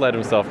kind of let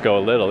himself go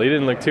a little. He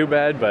didn't look too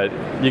bad, but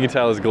you can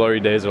tell his glory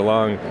days are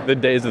long. The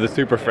days of the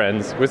Super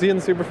Friends. Was he in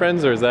the Super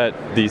Friends, or is that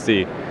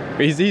DC?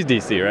 He's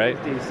DC, right?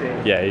 He's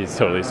DC. Yeah, he's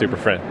totally Super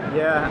Friend.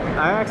 Yeah,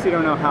 I actually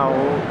don't know how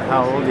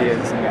old he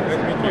is.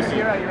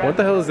 What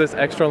the hell is this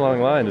extra long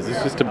line? Is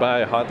this just to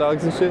buy hot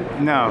dogs and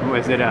shit? No,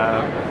 was it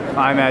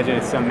I imagine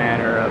it's some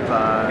manner of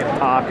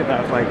talk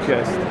about like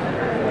just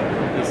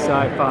the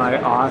sci-fi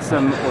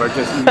awesome or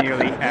just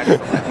nearly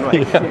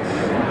excellent.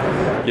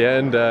 Yeah,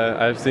 and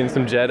I've seen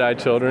some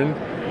Jedi children.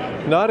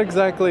 Not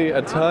exactly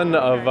a ton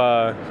of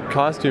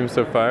costumes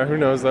so far. Who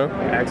knows, though?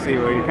 Actually,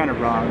 well, you're kind of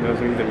wrong. Those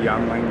are either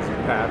younglings or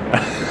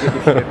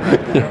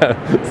Padmans.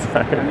 Yeah,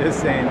 sorry. I'm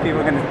just saying, people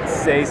are going to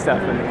say stuff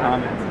in the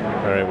comments.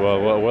 All right,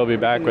 well, we'll be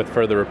back with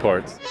further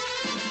reports.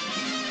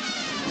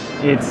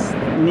 It's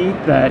neat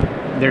that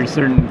there's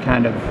certain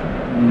kind of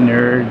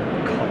nerd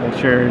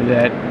culture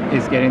that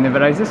is getting there,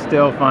 but I just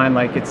still find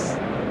like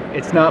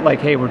it's not like,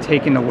 hey, we're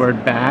taking the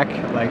word back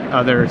like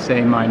other,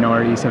 say,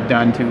 minorities have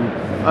done to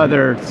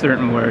other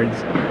certain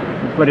words,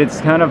 but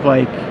it's kind of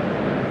like,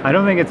 I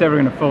don't think it's ever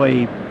going to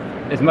fully,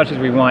 as much as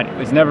we want,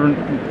 it's never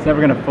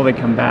going to fully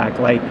come back.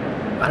 Like,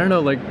 I don't know,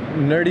 like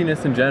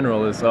nerdiness in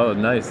general is, oh,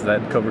 nice. Is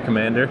that Cobra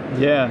Commander?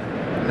 Yeah.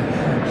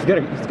 He's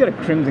got a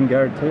Crimson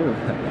Guard too.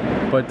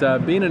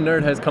 But being a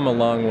nerd has come a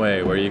long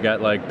way, where you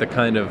got like the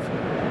kind of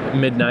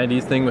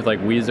mid-90s thing with like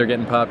Weezer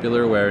getting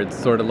popular, where it's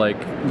sort of like,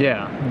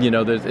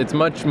 it's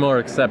much more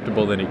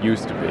acceptable than it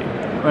used to be.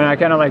 Well, I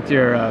kind of liked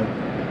your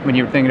when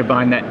you were thinking of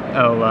buying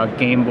that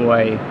Game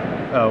Boy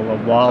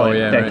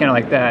wallet, kind of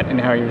like that,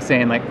 and how you were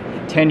saying like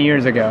 10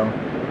 years ago,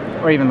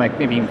 or even like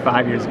maybe even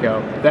 5 years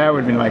ago, that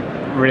would have been like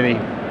really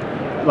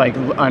like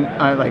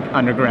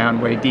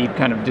underground, way deep,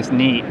 kind of just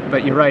neat.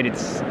 But you're right,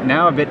 it's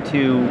now a bit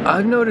too...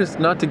 I've noticed,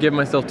 not to give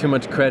myself too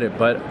much credit,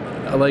 but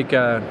like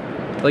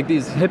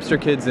these hipster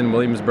kids in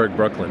Williamsburg,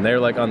 Brooklyn, they're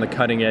like on the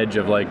cutting edge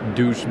of like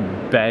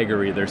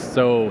douchebaggery. They're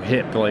so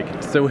hip,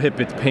 like so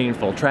hip it's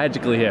painful,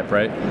 tragically hip,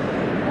 right?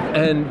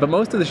 But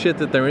most of the shit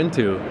that they're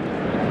into,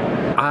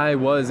 I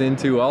was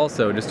into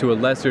also, just to a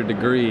lesser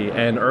degree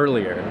and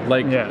earlier.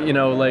 Like,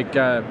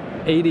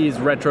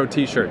 80s retro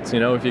t-shirts,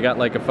 if you got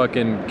like a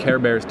fucking Care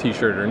Bears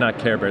t-shirt, or not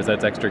Care Bears,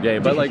 that's extra gay,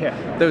 but like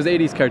those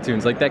 80s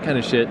cartoons, like that kind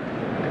of shit,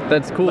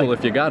 that's cool like,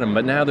 if you got them,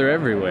 but now they're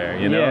everywhere,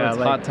 it's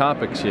like, Hot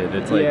Topic shit.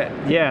 It's like...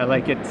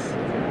 like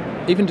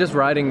even just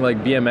riding like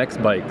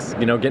BMX bikes,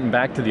 you know, getting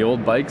back to the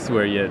old bikes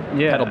where you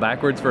pedal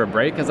backwards for a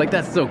break. I was like,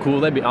 that's so cool.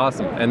 That'd be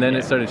awesome. And then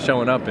it started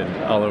showing up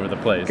all over the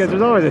place. Because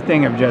there's always a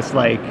thing of just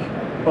like,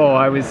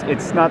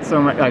 it's not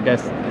so much, I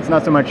guess, it's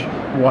not so much,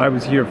 well, I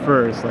was here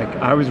first. Like,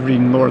 I was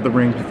reading Lord of the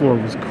Rings before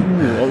it was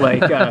cool.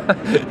 Like,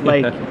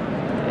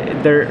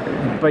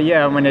 but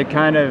yeah, when it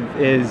kind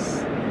of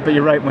is, but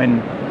you're right,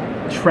 when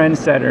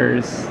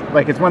trendsetters,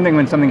 like, it's one thing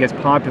when something gets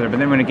popular, but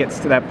then when it gets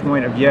to that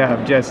point of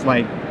just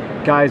like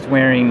guys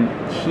wearing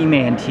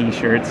He-Man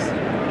t-shirts,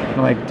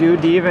 I'm like,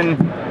 dude, do you even,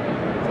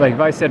 like, if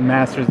I said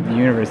Masters of the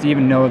Universe, do you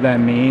even know what that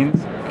means?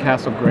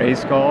 Castle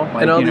Grayskull?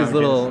 Like, and all these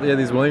little,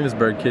 these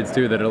Williamsburg kids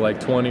too that are like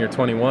 20 or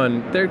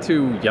 21, they're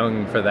too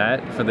young for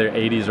that, for their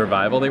 80s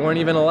revival. They weren't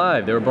even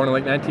alive. They were born in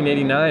like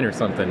 1989 or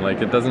something. Like,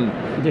 it doesn't,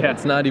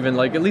 it's not even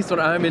like, at least when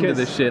I'm into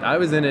this shit, I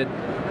was in it.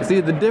 See,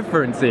 the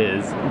difference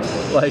is,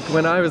 like,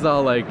 when I was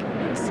all like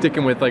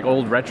sticking with like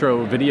old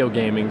retro video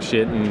gaming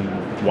shit and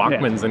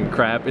Walkmans and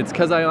crap, it's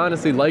because I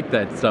honestly like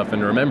that stuff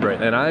and remember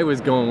it. And I was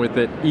going with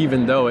it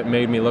even though it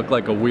made me look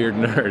like a weird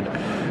nerd.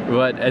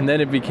 And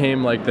then it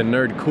became like the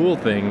nerd cool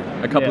thing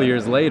a couple of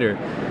years later.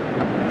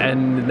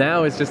 And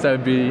now it's just,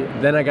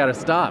 then I gotta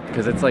stop,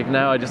 because it's like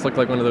now I just look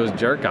like one of those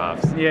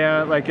jerk-offs.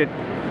 Yeah, like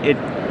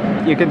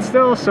you can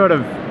still sort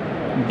of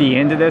be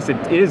into this.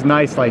 It is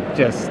nice, like,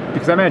 just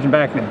because I imagine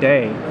back in the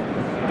day,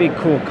 big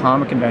cool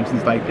comic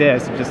conventions like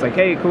this, just like,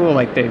 hey, cool,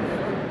 like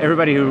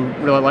everybody who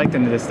really liked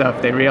into this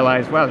stuff, they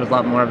realized, wow, there's a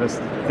lot more of us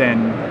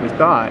than we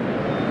thought.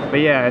 But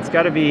yeah, it's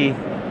got to be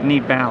a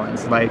neat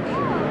balance, like,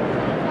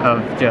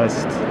 of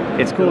just,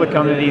 it's cool to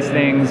come to these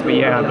things,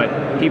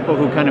 but people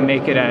who kind of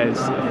make it as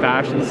a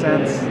fashion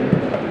sense,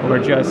 or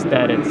just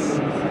that it's,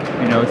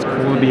 it's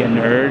cool to be a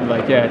nerd,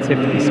 like, it's hip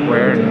to be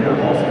square.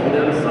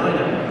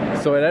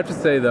 So I'd have to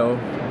say, though,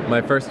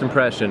 my first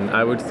impression,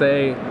 I would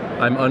say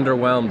I'm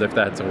underwhelmed, if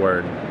that's a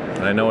word.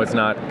 And I know it's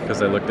not,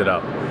 because I looked it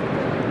up.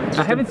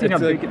 I haven't seen a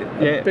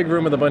big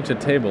room with a bunch of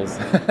tables.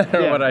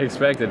 What I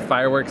expected.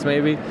 Fireworks,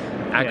 maybe.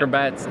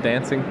 Acrobats,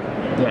 dancing.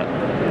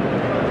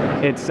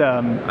 Yeah. It's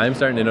I'm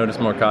starting to notice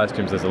more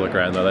costumes as I look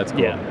around, though. That's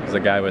cool. There's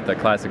a guy with a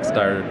classic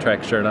Star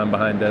Trek shirt on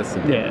behind us.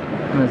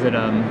 Was it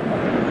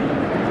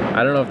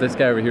I don't know if this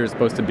guy over here is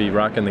supposed to be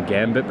rocking the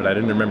Gambit, but I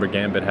didn't remember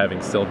Gambit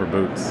having silver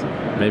boots.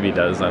 Maybe he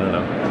does. I don't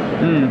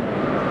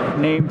know.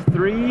 Name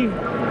 3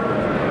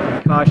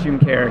 costume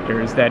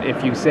characters that,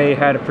 if you say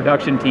had a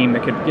production team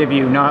that could give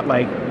you not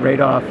like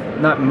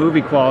not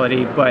movie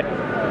quality, but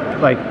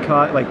like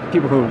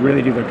people who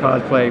really do their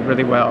cosplay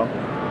really well.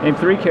 Name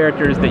 3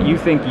 characters that you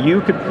think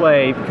you could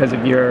play because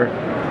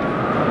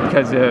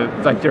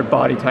of like their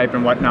body type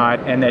and whatnot,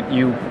 and that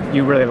you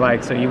really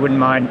like, so you wouldn't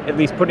mind at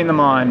least putting them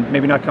on,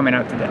 maybe not coming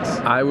out to this.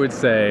 I would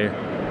say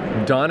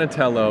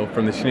Donatello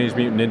from the Teenage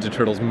Mutant Ninja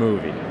Turtles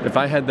movie. If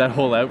I had that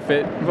whole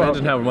outfit,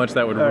 imagine how much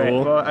that would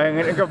rule. Well, I'm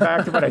going to go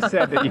back to what I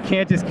said, that you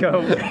can't just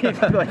go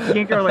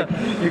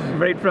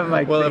right from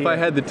like. Well, if I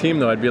had the team,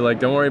 though, I'd be like,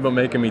 don't worry about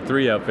making me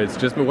 3 outfits,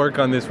 just work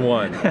on this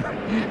one.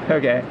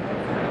 Okay.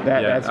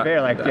 That's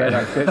fair. Like,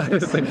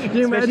 can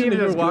you imagine if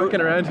you're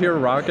walking around here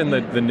rocking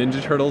the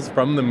Ninja Turtles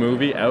from the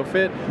movie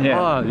outfit?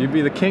 Oh, you'd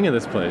be the king of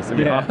this place. It'd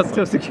be awesome.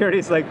 So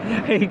security's like,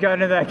 hey, you got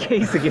into that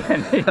case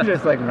again. You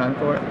just like run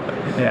for it.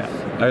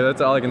 That's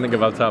all I can think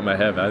of off the top of my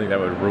head. I think that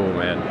would rule,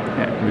 man.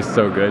 It'd be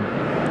so good.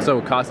 So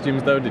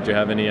costumes, though, did you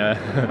have any?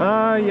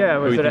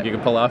 Who do you think you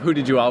could pull off? Who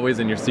did you always,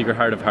 in your secret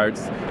heart of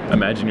hearts,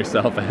 imagine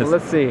yourself as? Well,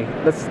 let's see.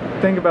 Let's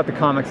think about the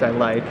comics I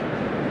like.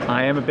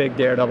 I am a big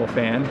Daredevil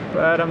fan,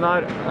 but I'm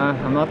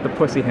not the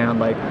pussy hound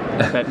like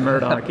that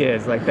Murdoch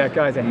is. Like, that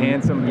guy's a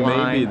handsome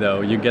blind. Maybe,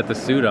 though, you get the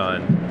suit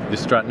on, you're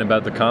strutting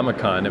about the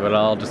Comic-Con, it would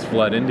all just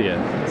flood into you.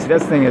 See,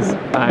 that's the thing is,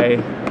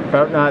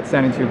 without not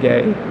sounding too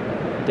gay,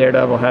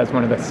 Daredevil has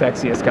one of the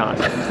sexiest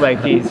costumes.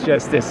 Like, he's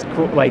just this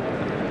cool, like,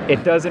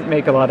 it doesn't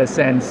make a lot of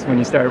sense when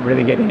you start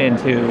really getting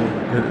into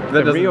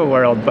the real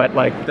world, but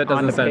like that doesn't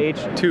on the sound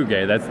page, too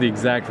gay. That's the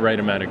exact right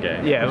amount of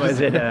gay. Yeah, was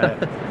it?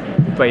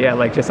 But yeah,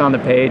 like just on the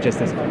page, just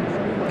this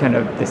kind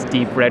of this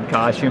deep red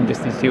costume,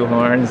 just these 2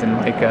 horns, and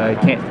like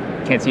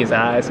can't see his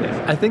eyes.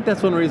 I think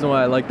that's one reason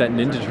why I like that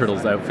Ninja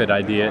Turtles outfit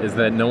idea, is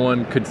that no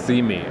one could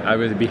see me. I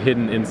would be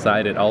hidden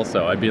inside it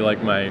also. I'd be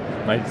like my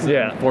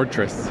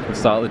fortress of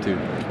solitude.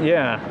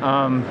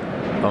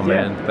 Oh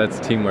man, that's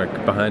teamwork.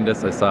 Behind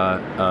us, I saw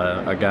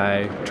a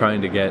guy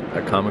trying to get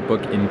a comic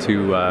book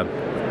into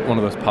one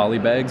of those poly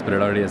bags, but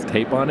it already has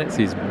tape on it, so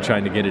he's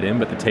trying to get it in,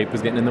 but the tape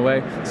was getting in the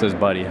way, so his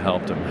buddy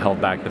helped him, held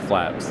back the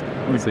flaps,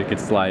 so he could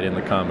slide in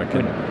the comic.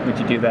 Would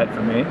you do that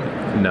for me?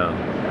 No.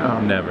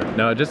 Never.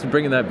 No, just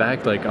bringing that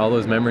back, like all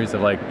those memories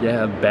of like,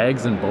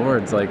 bags and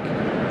boards. Like,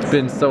 it's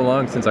been so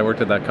long since I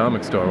worked at that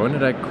comic store. When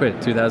did I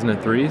quit?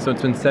 2003? So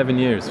it's been 7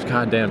 years.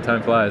 God damn,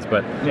 time flies.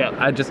 But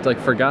I just like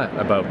forgot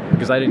about,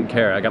 because I didn't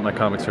care. I got my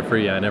comics for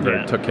free. I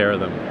never took care of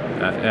them.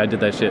 I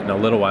did that shit in a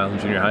little while in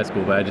junior high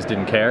school, but I just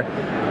didn't care.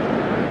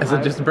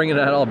 So just bringing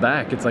that all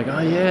back, it's like, oh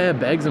yeah,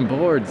 bags and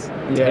boards.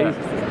 Tape.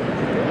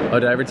 Oh,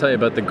 did I ever tell you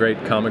about the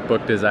great comic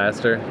book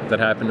disaster that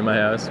happened in my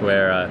house,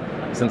 where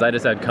since I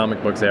just had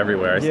comic books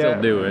everywhere, I Yeah.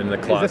 still do in the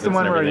Is closets this the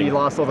one and where everything. you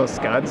lost all those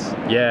scuds?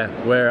 Yeah,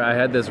 where I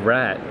had this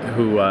rat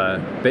who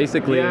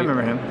basically. Yeah, I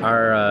remember him.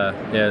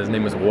 His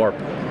name was Warp.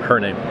 Her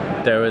name.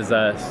 There was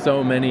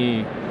so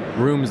many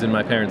rooms in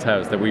my parents'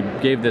 house that we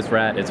gave this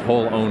rat its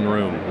whole own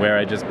room, where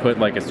I just put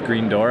like a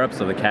screen door up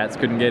so the cats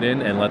couldn't get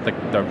in, and let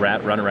the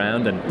rat run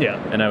around,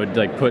 and I would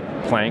like put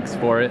planks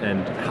for it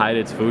and hide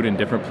its food in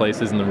different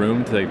places in the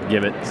room to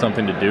give it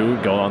something to do,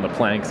 go on the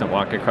planks and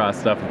walk across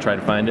stuff and try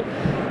to find it.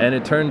 And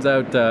it turns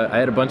out I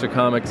had a bunch of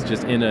comics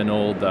just in an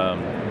old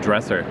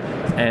dresser,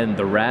 and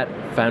the rat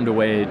found a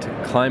way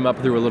to climb up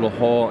through a little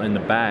hole in the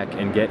back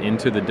and get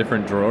into the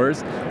different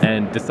drawers,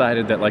 and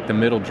decided that like the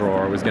middle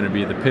drawer was going to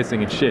be the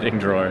pissing and shitting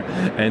drawer,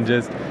 and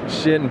just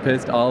shit and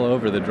pissed all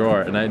over the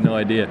drawer, and I had no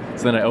idea.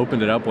 So then I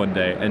opened it up one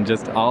day, and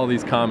just all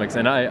these comics,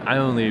 and I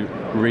only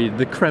read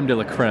the creme de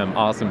la creme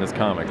awesomest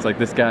comics, like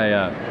this guy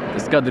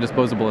Scud the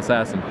Disposable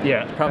Assassin.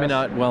 Yeah. Probably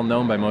not well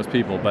known by most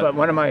people, But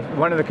one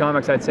of the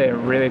comics I'd say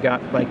really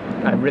got, like,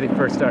 I really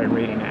first started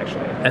reading,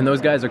 actually. and those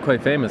guys are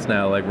quite famous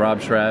now, like Rob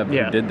Schrab,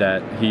 Yeah. who did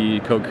that. He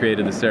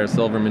co-created the Sarah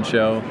Silverman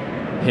show.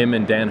 Him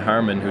and Dan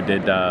Harmon, who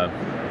did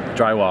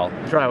Drywall,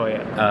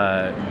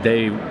 yeah.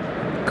 they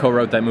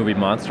co-wrote that movie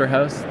Monster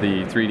House,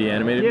 the 3D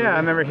animated movie. Yeah, I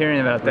remember hearing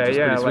about that. Which is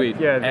Yeah, pretty sweet.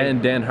 like, yeah.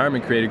 And Dan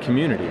Harmon created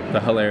Community,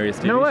 the hilarious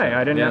TV No show. way,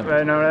 I didn't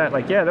Yeah. know that.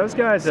 Like, yeah, those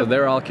guys. So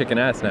they're all kicking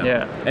ass now.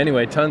 Yeah.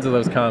 Anyway, tons of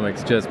those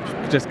comics just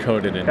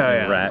coated in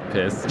yeah. rat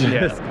piss.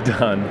 Yeah. Just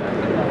done.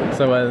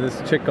 So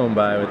this chick going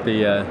by with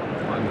the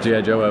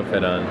G.I. Joe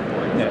outfit on.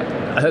 Yeah.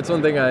 That's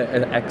one thing I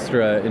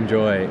extra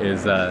enjoy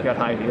is Got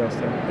high heels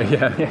too.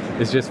 yeah,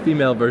 it's just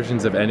female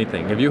versions of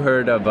anything. Have you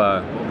heard of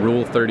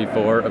Rule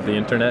 34 of the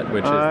internet,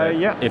 which is that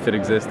yeah. if it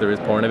exists, there is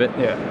porn of it?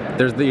 Yeah.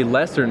 There's the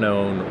lesser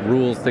known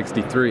Rule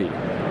 63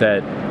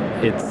 that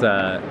it's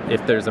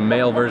if there's a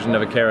male version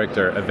of a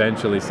character,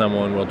 eventually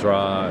someone will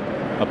draw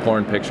a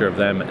porn picture of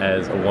them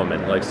as a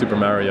woman, like Super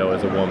Mario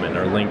as a woman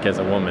or Link as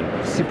a woman.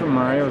 Super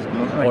Mario's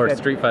like Or that.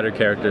 Street Fighter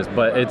characters,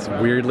 but it's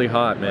weirdly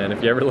hot, man.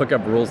 If you ever look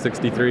up Rule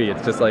 63,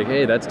 it's just like,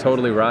 hey, that's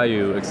totally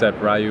Ryu, except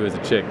Ryu is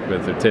a chick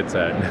with her tits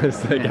out.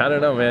 It's like, I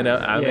don't know, man.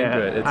 I'm Yeah,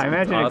 into it. It's, I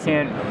imagine it's awesome.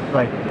 it can't,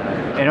 like,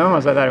 and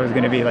almost I thought it was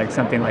going to be like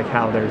something like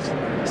how there's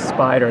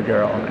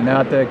Spider-Girl.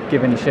 Not to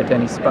give any shit to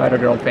any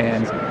Spider-Girl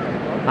fans.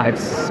 I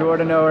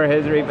sort of know her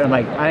history, but I'm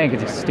like, I think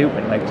it's just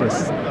stupid. Like,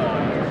 just,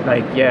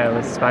 like,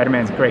 yeah,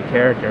 Spider-Man's a great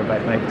character,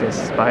 but like,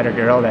 just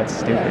Spider-Girl, that's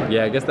stupid.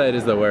 Yeah, I guess that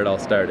is where it all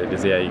started.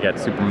 Is you got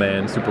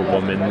Superman,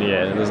 Superwoman.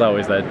 Yeah, there's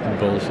always that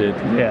bullshit.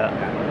 Yeah.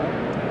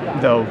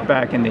 Though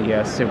back in the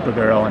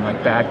Supergirl and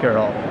like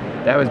Batgirl,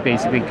 that was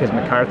basically because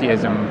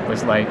McCarthyism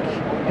was like,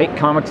 hey,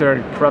 comics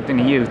are corrupting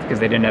the youth because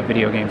they didn't have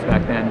video games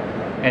back then,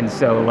 and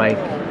so like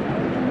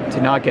to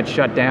not get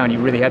shut down, you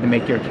really had to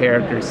make your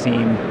character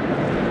seem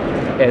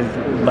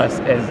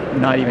as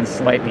not even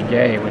slightly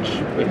gay, which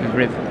it was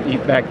really,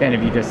 back then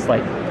if you just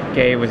like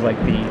gay was like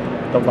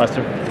the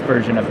lesser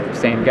version of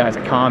saying guy's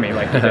a commie,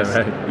 like because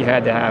Right. you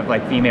had to have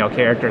like female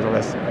characters,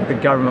 unless like, the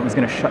government was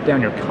going to shut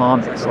down your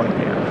comics, like,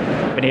 you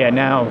know. But yeah,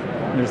 now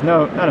there's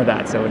none of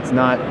that, so it's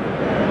not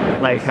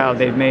like how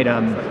they've made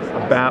a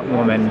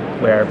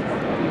Batwoman where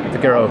the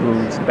girl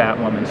who's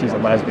Batwoman, she's a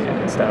lesbian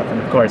and stuff, and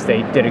of course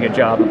they did a good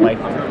job of like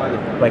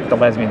the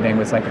lesbian thing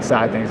was like a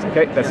side thing. It's like,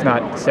 okay, that's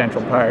not the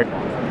central part.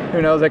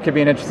 Who knows, that could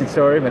be an interesting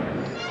story, but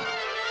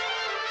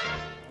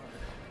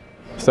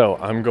So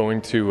I'm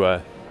going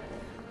to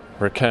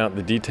recount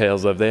the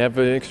details of. They have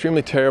an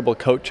extremely terrible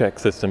coat check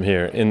system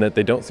here, in that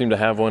they don't seem to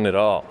have one at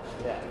all.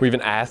 We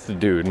even asked the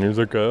dude, and he was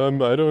like, I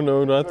don't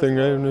know, nothing.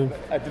 I don't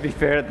know. to be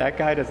fair, that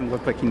guy doesn't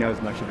look like he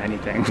knows much of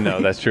anything.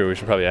 No, that's true. We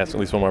should probably ask at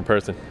least one more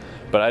person.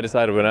 But I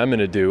decided what I'm going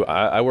to do.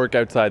 I work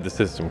outside the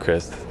system,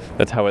 Chris.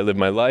 That's how I live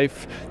my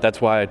life. That's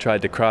why I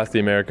tried to cross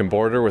the American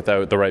border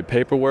without the right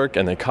paperwork,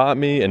 and they caught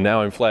me, and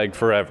now I'm flagged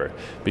forever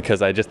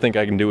because I just think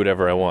I can do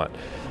whatever I want.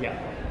 Yeah.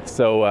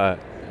 So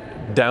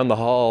down the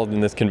hall in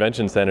this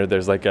convention center,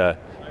 there's like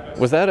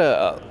was that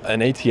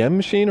an ATM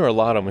machine or a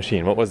lotto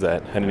machine? What was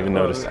that? I didn't even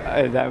notice.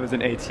 That was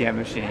an ATM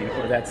machine.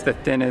 Or that's the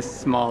thinnest,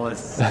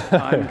 smallest,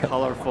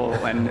 uncolorful,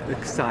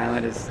 and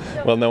silentest.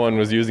 Well, no one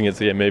was using it,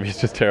 so yeah, maybe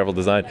it's just terrible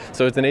design.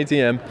 So it's an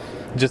ATM,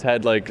 just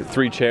had like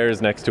 3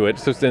 chairs next to it,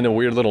 so it's in a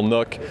weird little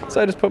nook.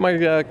 So I just put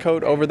my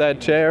coat over that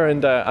chair,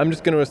 and I'm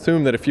just going to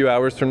assume that a few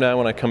hours from now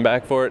when I come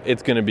back for it,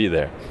 it's going to be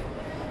there.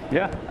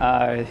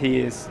 Yeah,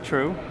 he is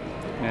true,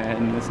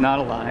 and it's not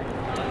a lie.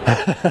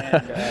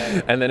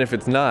 And then if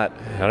it's not,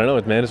 I don't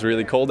know, man, it's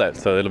really cold out,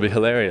 so it'll be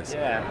hilarious.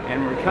 Yeah,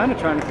 and we're kind of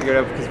trying to figure it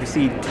out because we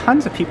see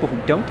tons of people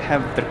who don't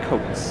have their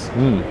coats.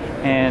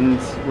 And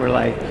we're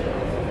like,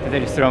 did they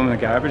just throw them in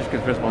the garbage?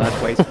 Because first of all,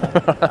 that's wasteful.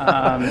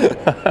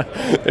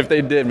 If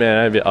they did, man,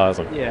 that'd be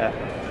awesome. Yeah.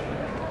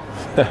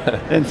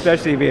 And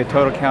especially be a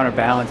total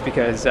counterbalance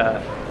because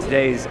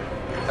today's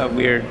a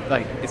weird,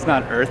 like, it's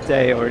not Earth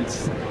Day, or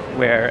it's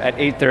where at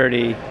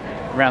 8:30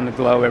 around the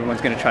globe everyone's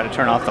going to try to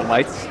turn off the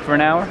lights for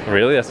an hour.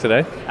 Really? That's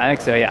today? I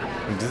think so, yeah.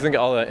 Just think of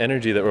all the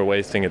energy that we're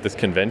wasting at this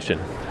convention.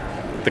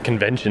 The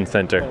convention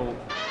center.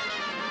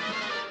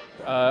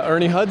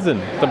 Ernie Hudson,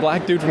 the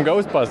black dude from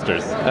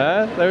Ghostbusters.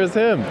 There was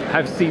him.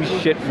 I've seen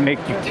shit make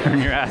you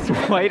turn your ass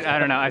white. I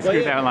don't know. I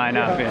screwed that line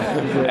up. Yeah.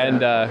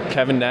 And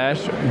Kevin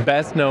Nash,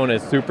 best known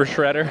as Super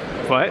Shredder.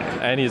 What?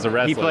 And he's a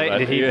wrestler.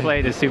 Did he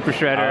play the Super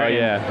Shredder? Oh,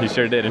 yeah, he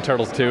sure did. In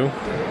Turtles 2.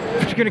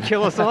 But you're gonna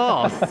kill us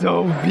all.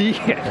 So be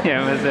it.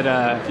 Yeah, was it?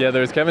 Yeah,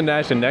 there's Kevin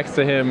Nash, and next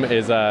to him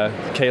is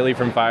Kaylee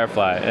from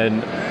Firefly.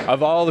 And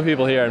of all the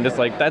people here, I'm just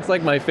like, that's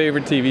like my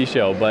favorite TV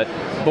show. But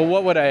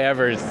what would I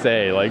ever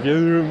say? Like, this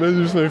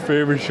is my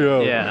favorite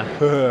show. Yeah.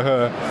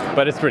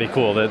 But it's pretty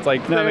cool. That it's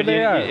like, No, there but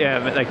they are. yeah,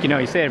 but like,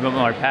 you say it a bit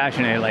more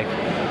passionate. Like,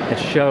 the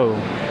show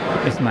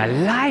is my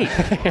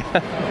life.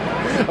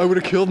 I would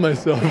have killed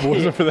myself if it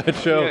wasn't for that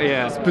show.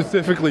 Yeah.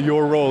 Specifically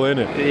your role in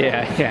it.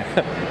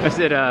 Yeah. Was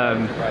it?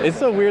 It's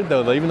so weird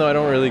though, even though I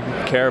don't really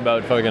care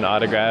about fucking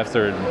autographs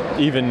or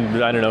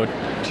even, I don't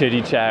know,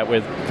 chitty chat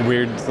with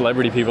weird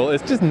celebrity people.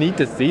 It's just neat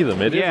to see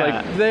them. It is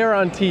like they're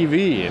on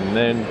TV and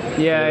then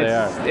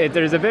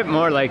there's a bit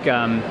more like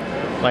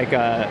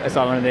I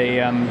saw one of the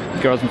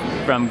girls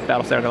from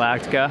Battlestar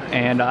Galactica,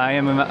 and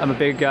I'm a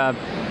big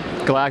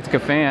Galactica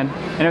fan,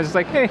 and I was just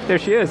like, hey, there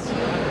she is.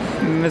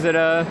 Is it?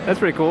 That's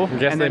pretty cool. I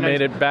guess they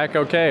made it back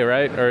okay,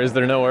 right? Or is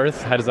there no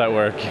Earth? How does that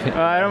work?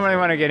 I don't really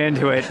want to get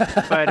into it,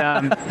 but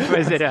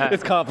is it?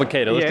 It's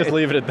complicated. Let's just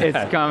leave it at that.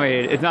 It's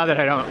complicated. It's not that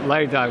I don't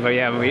like talking about.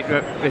 Yeah,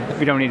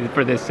 we don't need it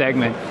for this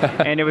segment.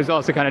 And it was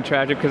also kind of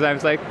tragic because I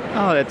was like,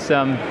 oh, that's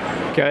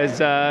because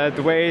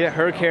the way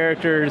her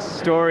character's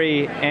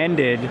story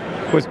ended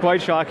was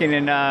quite shocking,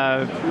 and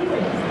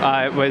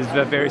it was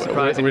very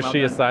surprising. Was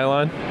she a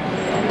Cylon?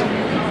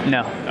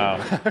 No.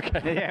 Oh,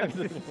 okay. Yeah.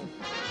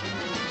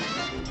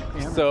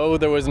 So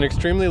there was an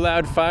extremely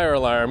loud fire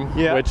alarm,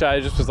 which I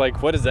just was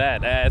like, what is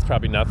that? It's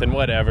probably nothing,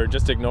 whatever,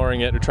 just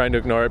ignoring it or trying to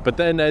ignore it. But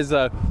then as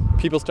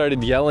people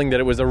started yelling that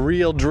it was a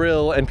real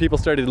drill and people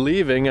started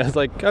leaving, I was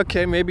like,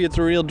 okay, maybe it's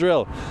a real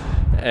drill.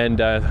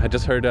 And I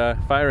just heard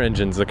fire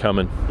engines are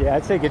coming. Yeah,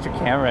 I'd say get your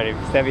camera ready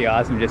because that'd be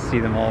awesome just see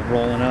them all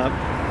rolling up.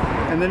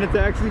 And then it's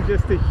actually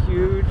just a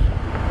huge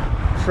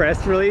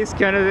press release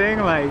kind of thing,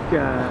 like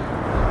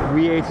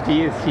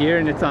WeHD is here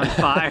and it's on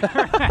fire.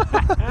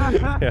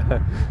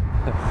 Yeah.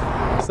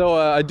 So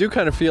I do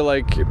kind of feel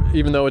like,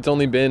 even though it's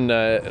only been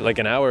like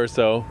an hour or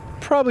so,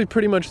 probably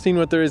pretty much seen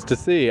what there is to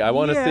see. I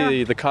want to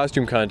see the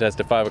costume contest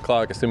at 5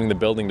 o'clock, assuming the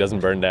building doesn't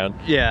burn down.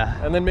 Yeah.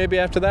 And then maybe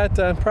after that,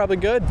 probably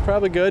good.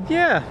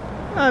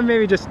 Yeah.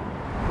 Maybe just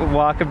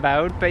walk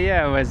about. But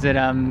yeah, was it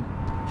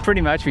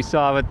pretty much we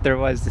saw what there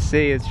was to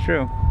see. It's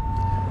true.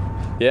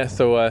 Yeah,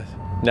 so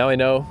now I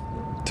know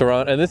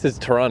Toronto, and this is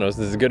Toronto, so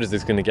this is as good as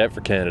it's going to get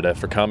for Canada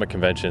for comic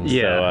conventions.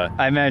 Yeah, so,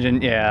 I imagine,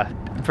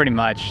 pretty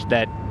much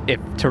that if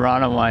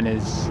Toronto one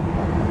is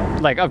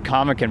like of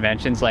comic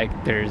conventions, like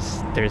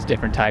there's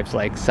different types,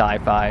 like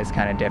sci-fi is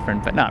kind of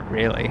different, but not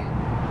really.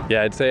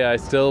 Yeah, I'd say I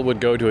still would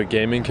go to a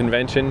gaming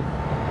convention,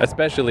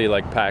 especially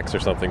like PAX or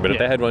something, but if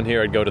they had one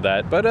here, I'd go to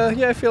that. But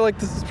I feel like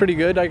this is pretty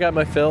good. I got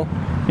my fill.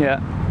 Yeah.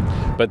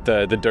 But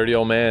the dirty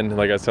old man,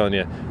 like I was telling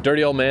you,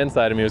 dirty old man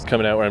side of me was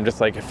coming out where I'm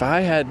just like, if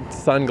I had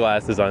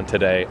sunglasses on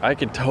today, I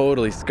could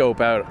totally scope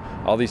out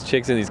all these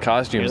chicks in these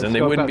costumes and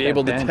they wouldn't be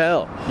able to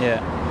tell.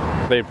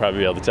 Yeah. They'd probably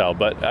be able to tell,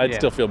 but I'd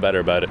still feel better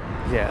about it.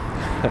 Yeah.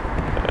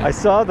 I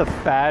saw the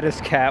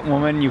fattest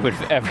Catwoman you would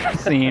have ever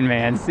seen,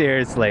 man.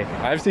 Seriously.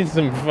 I've seen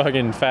some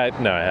fucking fat...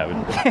 No, I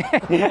haven't.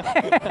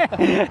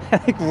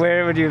 Like,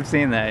 where would you have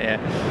seen that?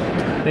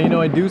 Yeah.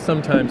 Now, I do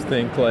sometimes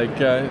think, like,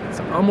 it's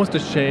almost a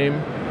shame.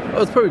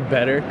 Well, it's probably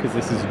better, because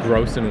this is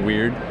gross and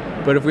weird.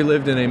 But if we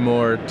lived in a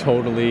more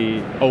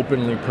totally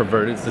openly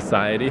perverted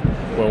society,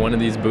 where one of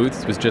these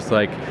booths was just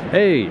like,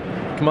 hey,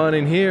 come on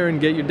in here and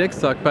get your dick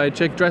sucked by a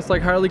chick dressed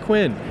like Harley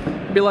Quinn.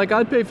 I'd be like,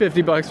 I'd pay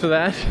 $50 for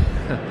that.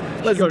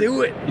 Let's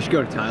do it. You should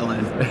go to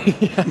Thailand.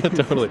 Yeah,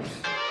 totally.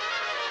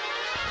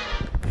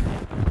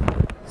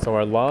 So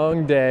our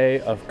long day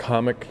of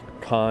comic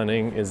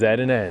conning is at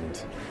an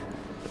end.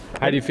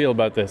 How do you feel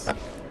about this?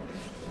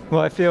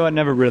 Well, I feel it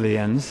never really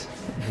ends.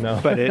 No,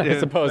 but I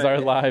suppose our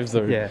lives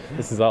are. Yeah.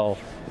 This is all.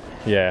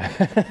 Yeah.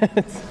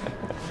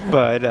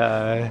 But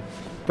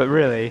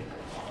really,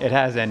 it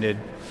has ended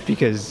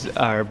because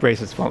our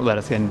bracelets won't let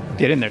us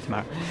get in there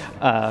tomorrow.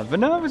 But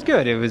no, it was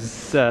good. It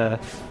was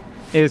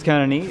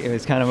kind of neat. It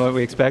was kind of what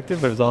we expected,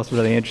 but it was also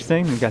really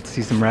interesting. We got to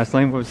see some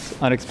wrestling, which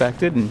was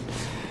unexpected, and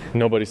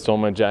nobody stole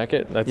my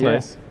jacket. That's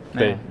nice.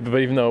 No.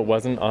 But even though it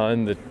wasn't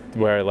on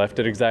where I left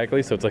it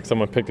exactly, so it's like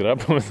someone picked it up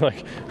and was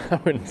like, I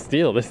wouldn't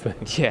steal this thing.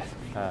 Yeah.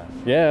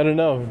 Yeah, I don't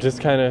know. Just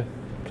kind of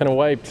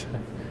wiped.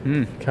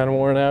 Kind of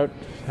worn out.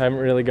 I haven't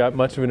really got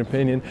much of an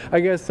opinion.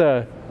 I guess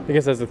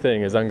that's the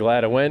thing, is I'm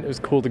glad I went. It was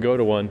cool to go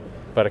to one,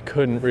 but I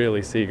couldn't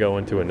really see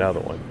going to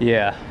another one.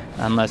 Yeah,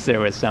 unless there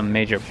was some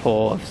major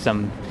pull of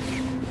some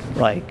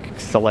like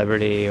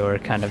celebrity or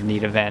kind of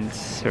neat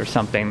events or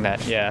something that,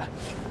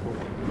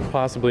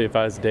 Possibly if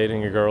I was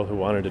dating a girl who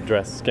wanted to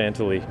dress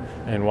scantily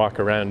and walk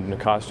around in a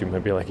costume,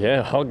 I'd be like,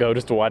 yeah, I'll go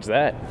just to watch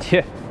that.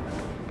 Yeah.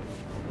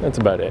 That's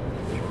about it.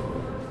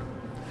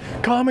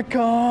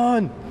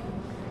 Comic-Con!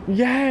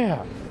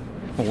 Yeah!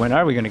 When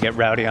are we going to get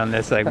rowdy on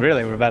this? Like,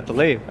 really, we're about to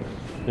leave.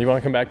 You want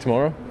to come back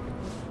tomorrow?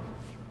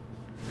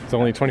 It's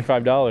only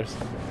 $25.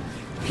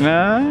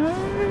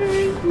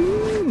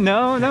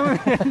 No, no,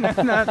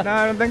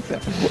 I don't think so.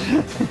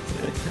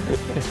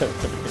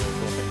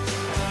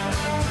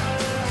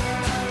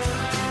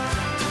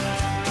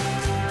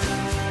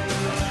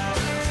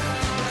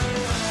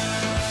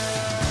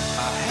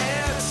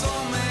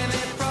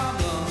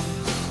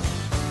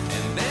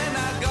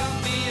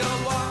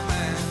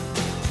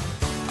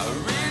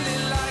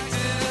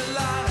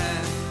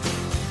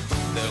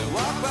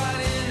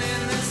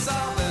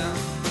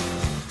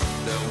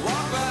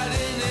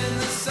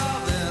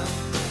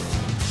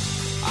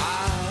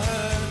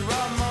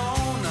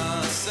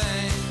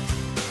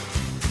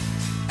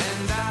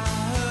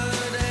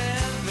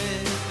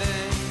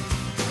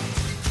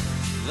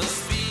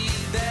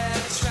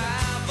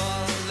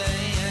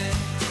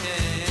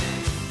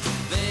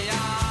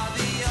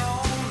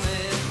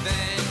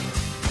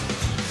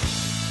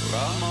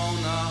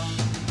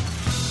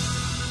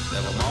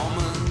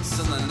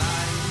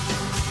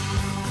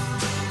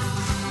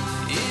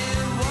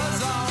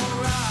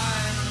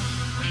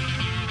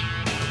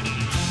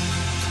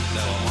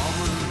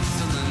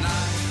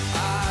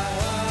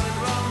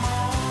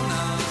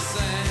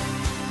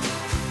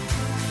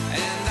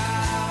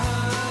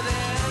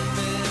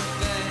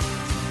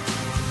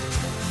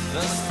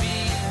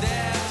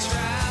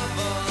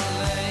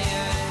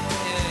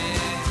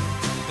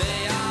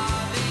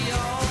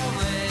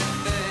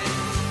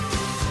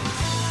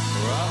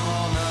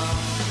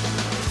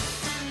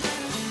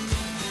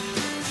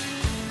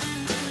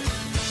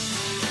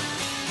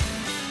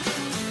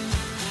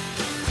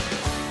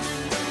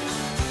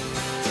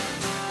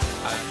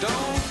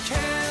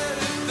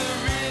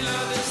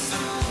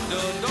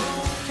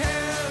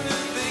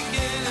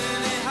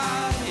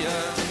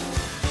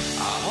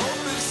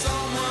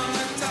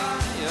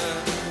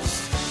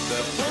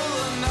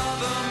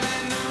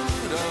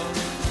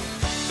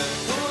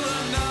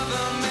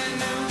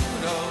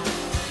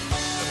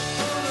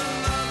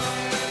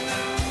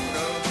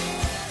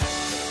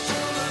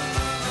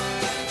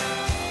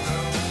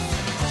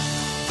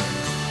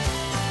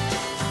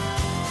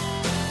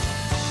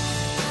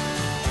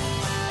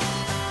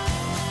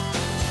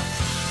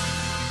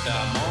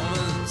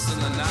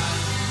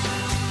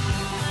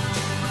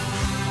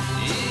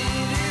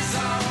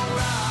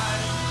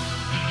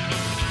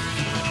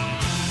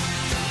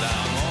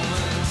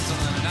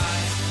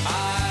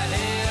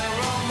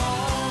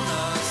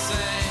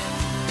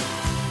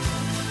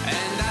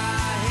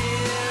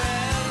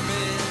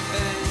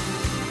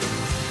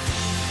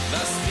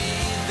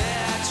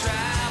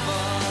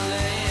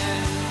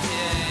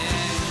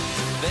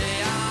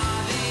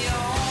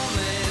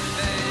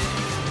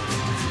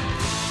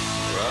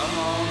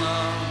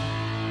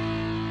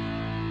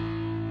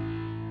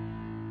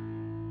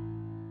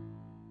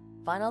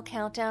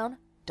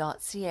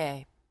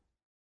 FinalCountdown.ca